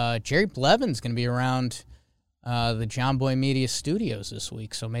Jerry. Jerry Blevin's going to be around the John Boy Media Studios this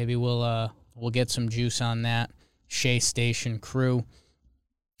week, so maybe we'll get some juice on that. Shea Station crew.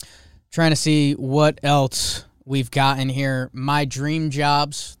 Trying to see what else we've got in here. My dream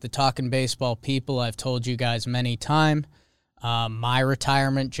jobs, the Talking Baseball people, I've told you guys many times. My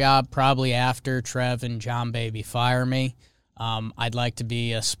retirement job, probably after Trev and John Baby fire me. I'd like to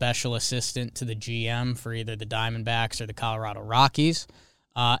be a special assistant to the GM for either the Diamondbacks or the Colorado Rockies.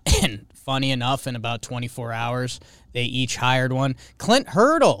 And funny enough, in about 24 hours, they each hired one. Clint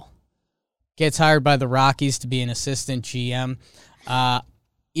Hurdle gets hired by the Rockies to be an assistant GM.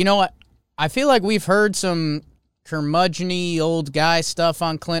 You know what? I feel like we've heard some curmudgeon-y old guy stuff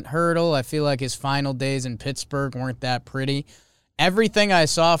on Clint Hurdle. I feel like his final days in Pittsburgh weren't that pretty. Everything I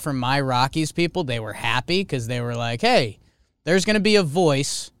saw from my Rockies people, they were happy because they were like, hey, there's going to be a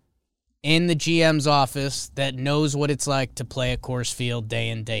voice in the GM's office that knows what it's like to play at Coors Field day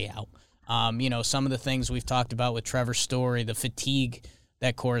in, day out. Some of the things we've talked about with Trevor Story, the fatigue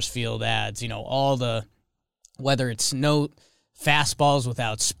that Coors Field adds, whether it's no fastballs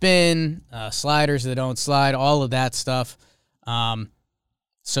without spin, sliders that don't slide, all of that stuff.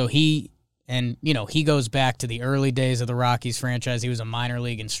 So he goes back to the early days of the Rockies franchise. He was a minor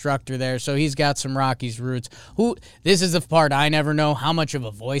league instructor there, so he's got some Rockies roots. This is the part I never know. How much of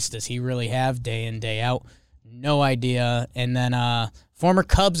a voice does he really have day in, day out? No idea. And then former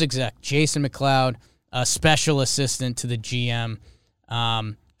Cubs exec Jason McLeod, a special assistant to the GM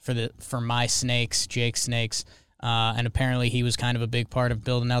for my Snakes, Jake Snakes. And apparently he was kind of a big part of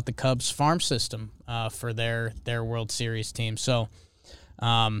building out the Cubs farm system for their World Series team. So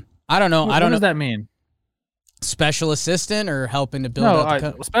I don't know. What does that mean? Special assistant or helping to build out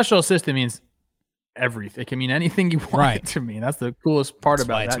the Cubs? Special assistant means everything. It can mean anything you want it to mean. That's the coolest part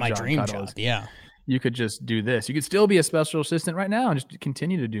about that. It's my dream job. Yeah. You could just do this. You could still be a special assistant right now and just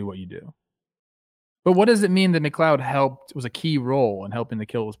continue to do what you do. But what does it mean that McLeod was a key role in helping the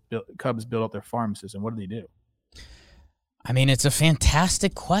Cubs build up their farm system? What did he do? I mean, it's a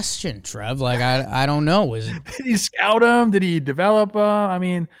fantastic question, Trev. Like, I don't know. Did he scout him? Did he develop him? I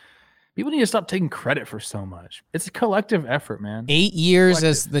mean, people need to stop taking credit for so much. It's a collective effort, man. 8 years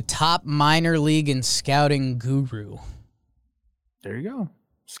as the top minor league and scouting guru. There you go.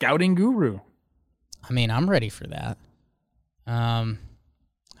 Scouting guru. I mean, I'm ready for that. How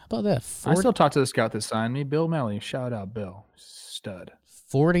about that? I still talk to the scout that signed me, Bill Melly. Shout out, Bill. Stud.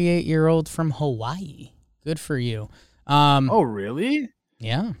 48-year-old from Hawaii. Good for you. Oh, really?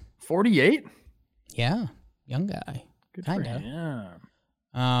 Yeah. 48? Yeah. Young guy. Good for him.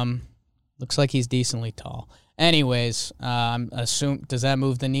 Yeah. Looks like he's decently tall. Anyways, does that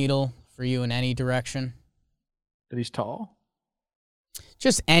move the needle for you in any direction? That he's tall?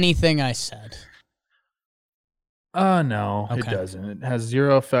 Just anything I said. No, okay. It doesn't. It has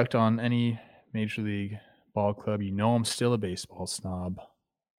zero effect on any major league ball club. I'm still a baseball snob.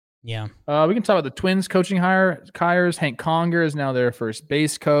 Yeah. We can talk about the Twins coaching hires. Hank Conger is now their first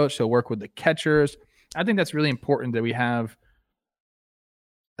base coach. He'll work with the catchers. I think that's really important that we have,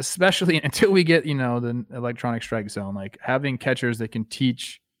 especially until we get, the electronic strike zone, like having catchers that can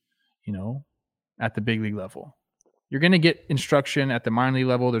teach, at the big league level. You're going to get instruction at the minor league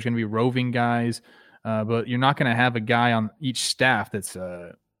level. There's going to be roving guys, but you're not going to have a guy on each staff that's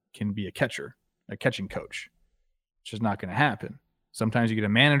can be a catching coach. It's just not going to happen. Sometimes you get a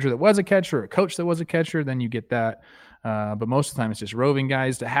manager that was a catcher or a coach that was a catcher, then you get that. But most of the time it's just roving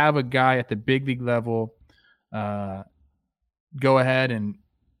guys. To have a guy at the big league level go ahead and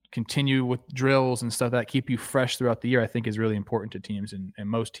continue with drills and stuff that keep you fresh throughout the year, I think is really important to teams. And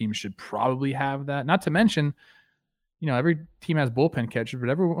most teams should probably have that. Not to mention, every team has bullpen catchers, but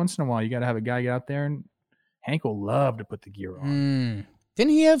every once in a while you got to have a guy get out there, and Hank will love to put the gear on.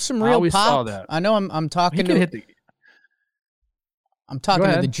 Didn't he have some real pop? I saw that. I know I'm talking to I'm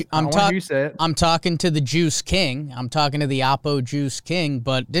talking to the Juice King. I'm talking to the Oppo Juice King,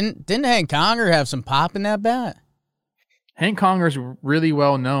 but didn't Hank Conger have some pop in that bat? Hank Conger's really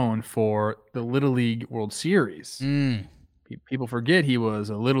well known for the Little League World Series. People forget he was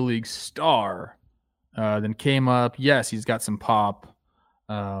a Little League star, then came up. Yes, he's got some pop.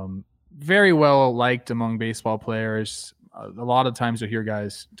 Very well liked among baseball players. A lot of times you'll hear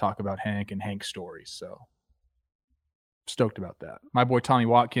guys talk about Hank and Hank stories, so stoked about that. My boy Tommy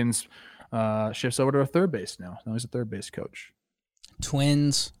Watkins shifts over to a third base now. Now he's a third base coach.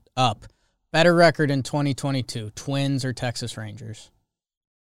 Twins up. Better record in 2022. Twins or Texas Rangers?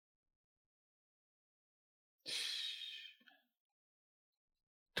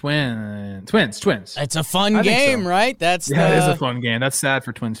 Twins. It's a fun game, right? It is a fun game. That's sad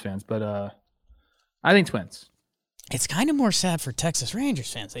for Twins fans, but I think Twins. It's kind of more sad for Texas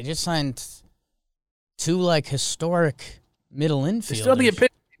Rangers fans. They just signed two historic middle infielders. They still get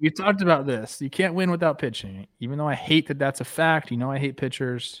pitching. We talked about this. You can't win without pitching. Even though I hate that that's a fact, I hate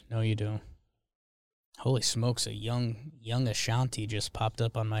pitchers. No, you do. Holy smokes! A young Ashanti just popped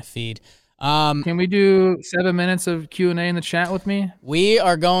up on my feed. Can we do 7 minutes of Q&A in the chat with me? We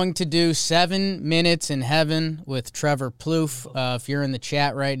are going to do 7 minutes in heaven with Trevor Plouffe. If you're in the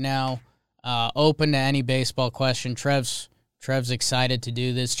chat right now, open to any baseball question. Trev's Trev's excited to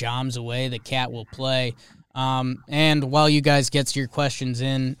do this. Jom's away. The cat will play. And while you guys get to your questions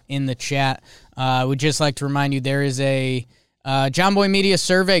in the chat, we'd just like to remind you there is a John Boy Media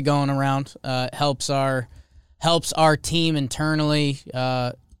survey going around. Helps our team internally.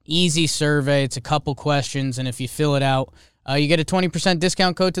 Easy survey. It's a couple questions, and if you fill it out, you get a 20%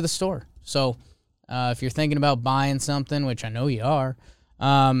 discount code to the store. So if you're thinking about buying something, which I know you are,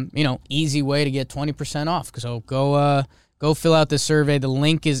 easy way to get 20% off. So go fill out the survey. The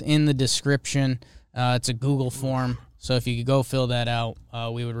link is in the description. It's a Google form. So if you could go fill that out,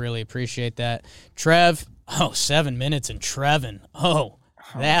 we would really appreciate that. Trev, 7 minutes and Trevin.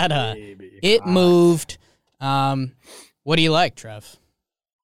 It moved. What do you like, Trev?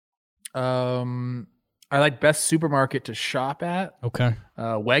 I like best supermarket to shop at. Okay.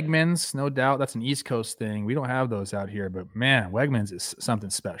 Wegmans, no doubt. That's an East Coast thing. We don't have those out here, but man, Wegmans is something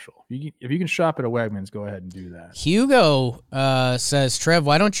special. If you can shop at a Wegmans, go ahead and do that. Hugo says, Trev,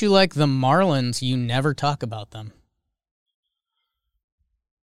 why don't you like the Marlins? You never talk about them.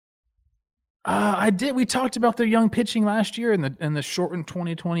 I did. We talked about their young pitching last year in the shortened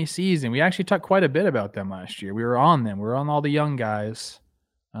 2020 season. We actually talked quite a bit about them last year. We were on them. We were on all the young guys.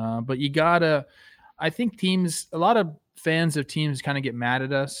 But you gotta. I think a lot of fans of teams kind of get mad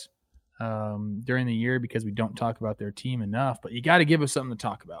at us during the year because we don't talk about their team enough. But you got to give us something to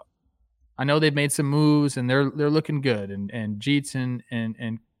talk about. I know they've made some moves and they're looking good, and Jeets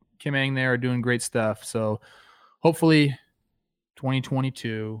and Kim Ng there are doing great stuff. So hopefully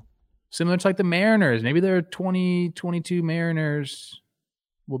 2022, similar to like the Mariners, maybe their 2022 Mariners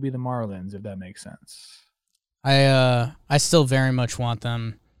will be the Marlins, if that makes sense. I still very much want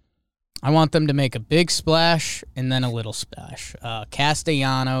them. I want them to make a big splash and then a little splash.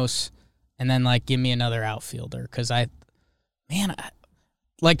 Castellanos, and then give me another outfielder because they'd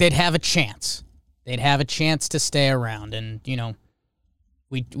have a chance. They'd have a chance to stay around, and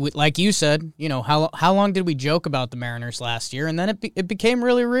we like you said, how long did we joke about the Mariners last year, and then it became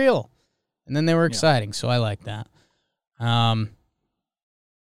really real, and then they were exciting. So I like that.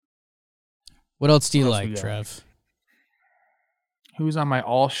 What else do you like, Trev? Who's on my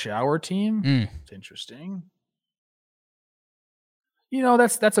all-shower team? It's interesting.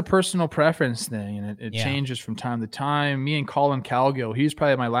 That's a personal preference thing, and it changes from time to time. Me and Colin Calgill, he was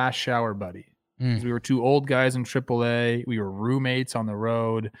probably my last shower buddy. We were two old guys in AAA. We were roommates on the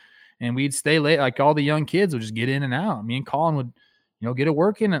road, and we'd stay late. Like all the young kids would just get in and out. Me and Colin would, get a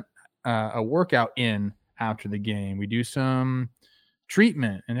workout in after the game. We do some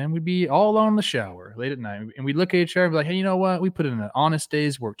treatment, and then we'd be all alone in the shower late at night, and we'd look at each other and be like, hey, you know what? We put in an honest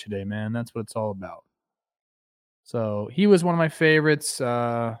day's work today, man. That's what it's all about. So he was one of my favorites. Me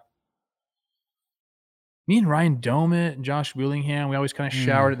and Ryan Domit and Josh Willingham, we always kind of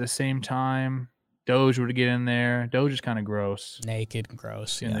showered at the same time. Doge would get in there. Doge is kind of gross. Naked and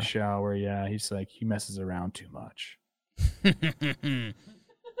gross. In the shower, yeah. He messes around too much.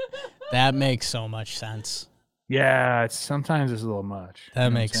 That makes so much sense. Yeah, sometimes it's a little much.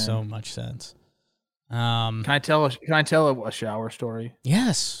 That makes so much sense. Can I tell a shower story?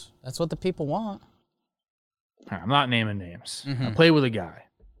 Yes, that's what the people want. All right, I'm not naming names. I played with a guy.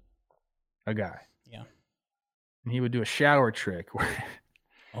 Yeah. And he would do a shower trick where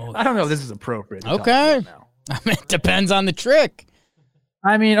I don't know if this is appropriate. Okay. It depends on the trick.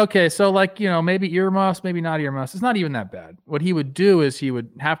 I mean, okay, so maybe earmuffs, maybe not earmuffs. It's not even that bad. What he would do is he would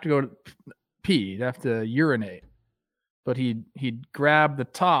have to go to pee. He'd have to urinate, but he'd grab the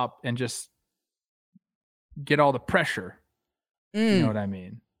top and just get all the pressure. You know what I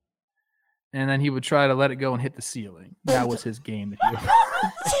mean? And then he would try to let it go and hit the ceiling. That was his game.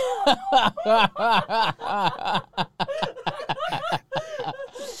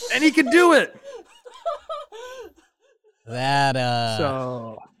 And he could do it.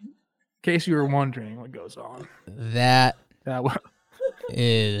 So, in case you were wondering what goes on, that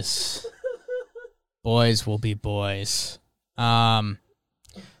is boys will be boys. Trev,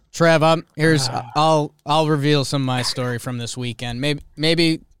 I'll reveal some of my story from this weekend.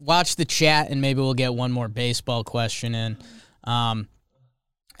 Maybe watch the chat and maybe we'll get one more baseball question in.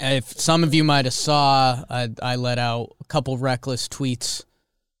 If some of you might have saw, I let out a couple reckless tweets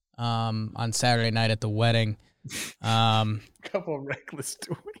on Saturday night at the wedding. Couple of reckless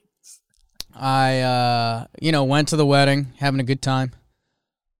tweets. I went to the wedding, having a good time.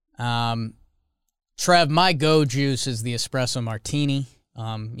 Trev, my go juice is the espresso martini.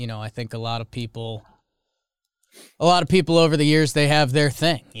 I think a lot of people over the years, they have their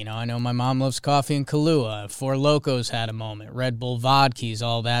thing. I know my mom loves coffee and Kahlua. Four Locos had a moment. Red Bull vodkas,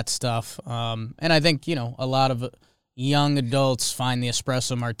 all that stuff. And I think, a lot of young adults find the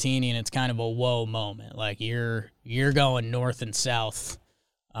espresso martini, and it's kind of a whoa moment. Like you're going north and south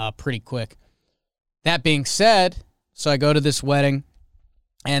pretty quick. That being said, so I go to this wedding,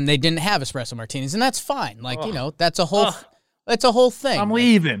 and they didn't have espresso martinis, and that's fine. Like, that's a whole thing. I'm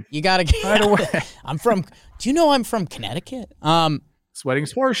leaving. You got to get right away. Do you know I'm from Connecticut? This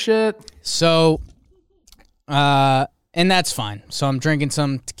wedding's horse shit. So, and that's fine. So I'm drinking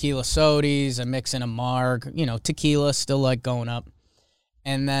some tequila sodies. I'm mixing a marg. Tequila, still like going up.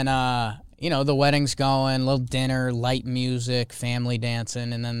 And then, the wedding's going, little dinner, light music, family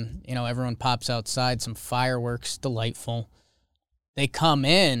dancing. And then, everyone pops outside, some fireworks, delightful. They come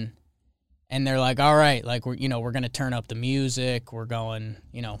in and they're like, all right, like we're going to turn up the music. We're going,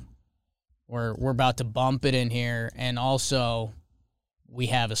 we're about to bump it in here. And also we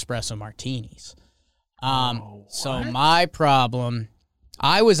have espresso martinis. So my problem,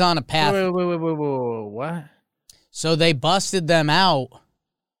 I was on a path. Wait, what? So they busted them out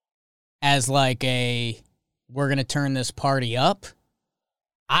as like we're going to turn this party up.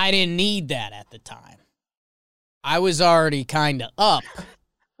 I didn't need that at the time. I was already kind of up.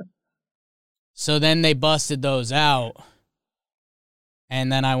 So then they busted those out.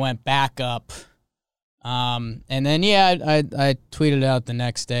 And then I went back up. And then, I tweeted out the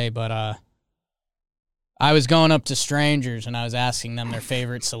next day, but, I was going up to strangers and I was asking them their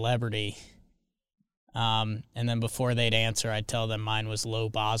favorite celebrity. And then before they'd answer, I'd tell them mine was Lo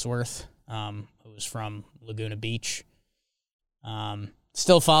Bosworth, who was from Laguna Beach.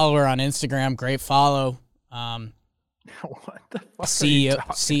 Still follow her on Instagram. Great follow. What the fuck?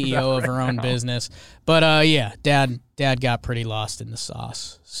 CEO of her own business. But Dad got pretty lost in the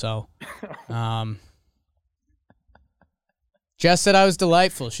sauce. So Jess said I was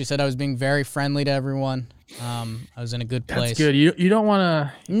delightful. She said I was being very friendly to everyone. I was in a good place. That's good. You don't want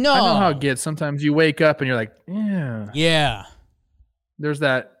to. No. I know how it gets. Sometimes you wake up and you're like, yeah. Yeah. There's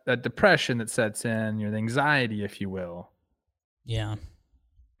that depression that sets in, the anxiety, if you will. Yeah.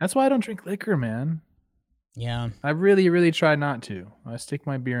 That's why I don't drink liquor, man. Yeah. I really, really try not to. I stick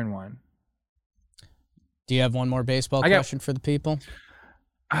my beer and wine. Do you have one more baseball question for the people?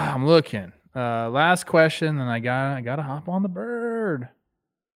 I'm looking. Last question, and I gotta hop on the bird.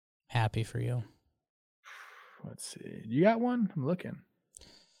 Happy for you. Let's see. You got one? I'm looking.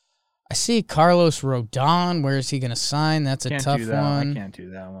 I see Carlos Rodon. Where is he going to sign? That's a tough one. I can't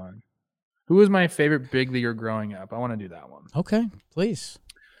do that one. Who was my favorite big leaguer growing up? I want to do that one. Okay, please.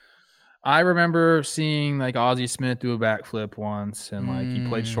 I remember seeing like Ozzie Smith do a backflip once, and like he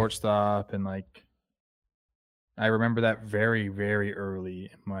played shortstop, and like I remember that very, very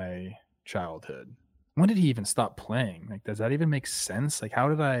early in my childhood. When did he even stop playing? Like, does that even make sense? Like, how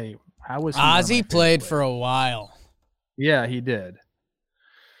was he? Ozzie played for a while. Yeah, he did.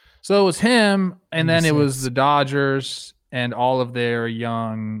 So it was him, and then it was the Dodgers and all of their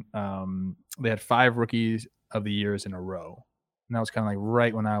young. They had 5 rookies of the years in a row, and that was kind of like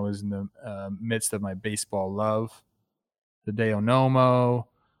right when I was in the midst of my baseball love. Hideo Nomo,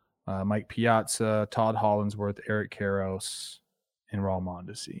 Mike Piazza, Todd Hollinsworth, Eric Karros, and Raul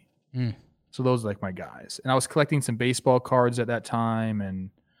Mondesi. So those are like my guys. And I was collecting some baseball cards at that time, and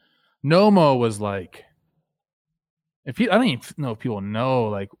Nomo was like, I don't even know if people know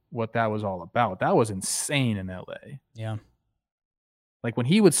like what that was all about. That was insane in LA. Yeah. Like when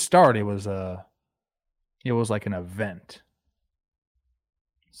he would start, it was like an event.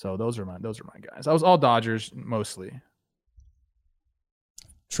 So those are my guys. I was all Dodgers mostly.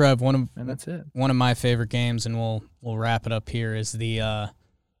 Trev, and that's it. One of my favorite games, and we'll wrap it up here, is the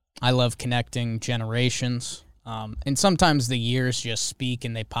I love connecting generations. And sometimes the years just speak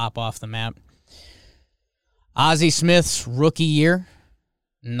and they pop off the map. Ozzie Smith's rookie year,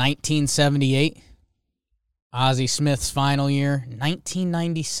 1978. Ozzie Smith's final year,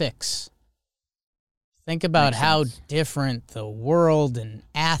 1996. Think about how different the world and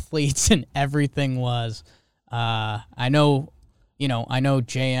athletes and everything was. I know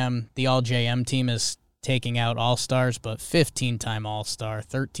JM, the all JM team is taking out all-stars, but 15-time all-star,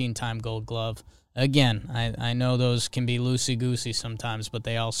 13-time gold glove. Again, I know those can be loosey-goosey sometimes, but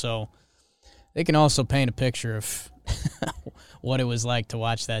they can also paint a picture of what it was like to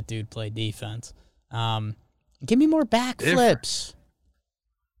watch that dude play defense. Give me more backflips.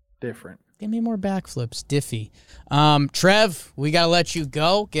 Different. Give me more backflips, Diffie. Trev, we got to let you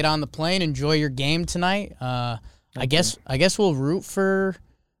go. Get on the plane. Enjoy your game tonight. I guess we'll root for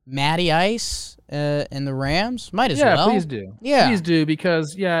Matty Ice and the Rams. Might as well. Yeah, please do. Yeah. Please do,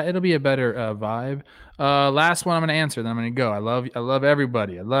 because, it'll be a better vibe. Last one I'm going to answer, then I'm going to go. I love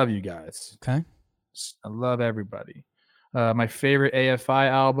everybody. I love you guys. Okay. I love everybody. My favorite AFI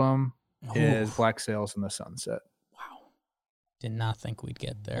album is Black Sails in the Sunset. Wow. Did not think we'd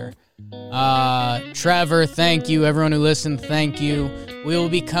get there. Trevor, thank you. Everyone who listened, thank you. We will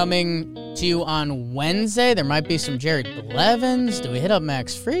be coming to you on Wednesday. There might be some Jared Blevins. Do we hit up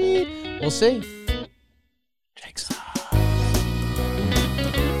Max Fried? We'll see. Jake's off.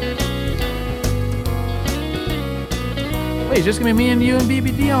 Wait, it's just going to be me and you and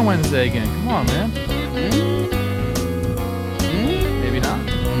BBD on Wednesday again. Come on, man. Maybe not.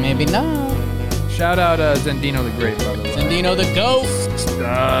 Maybe not. Shout out Zendino the Great, by the way. Zendino the GOAT.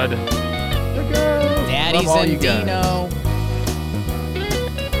 Stud. The GOAT. Daddy Love all you Zendino. guys.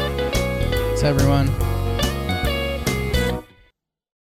 Thanks, everyone.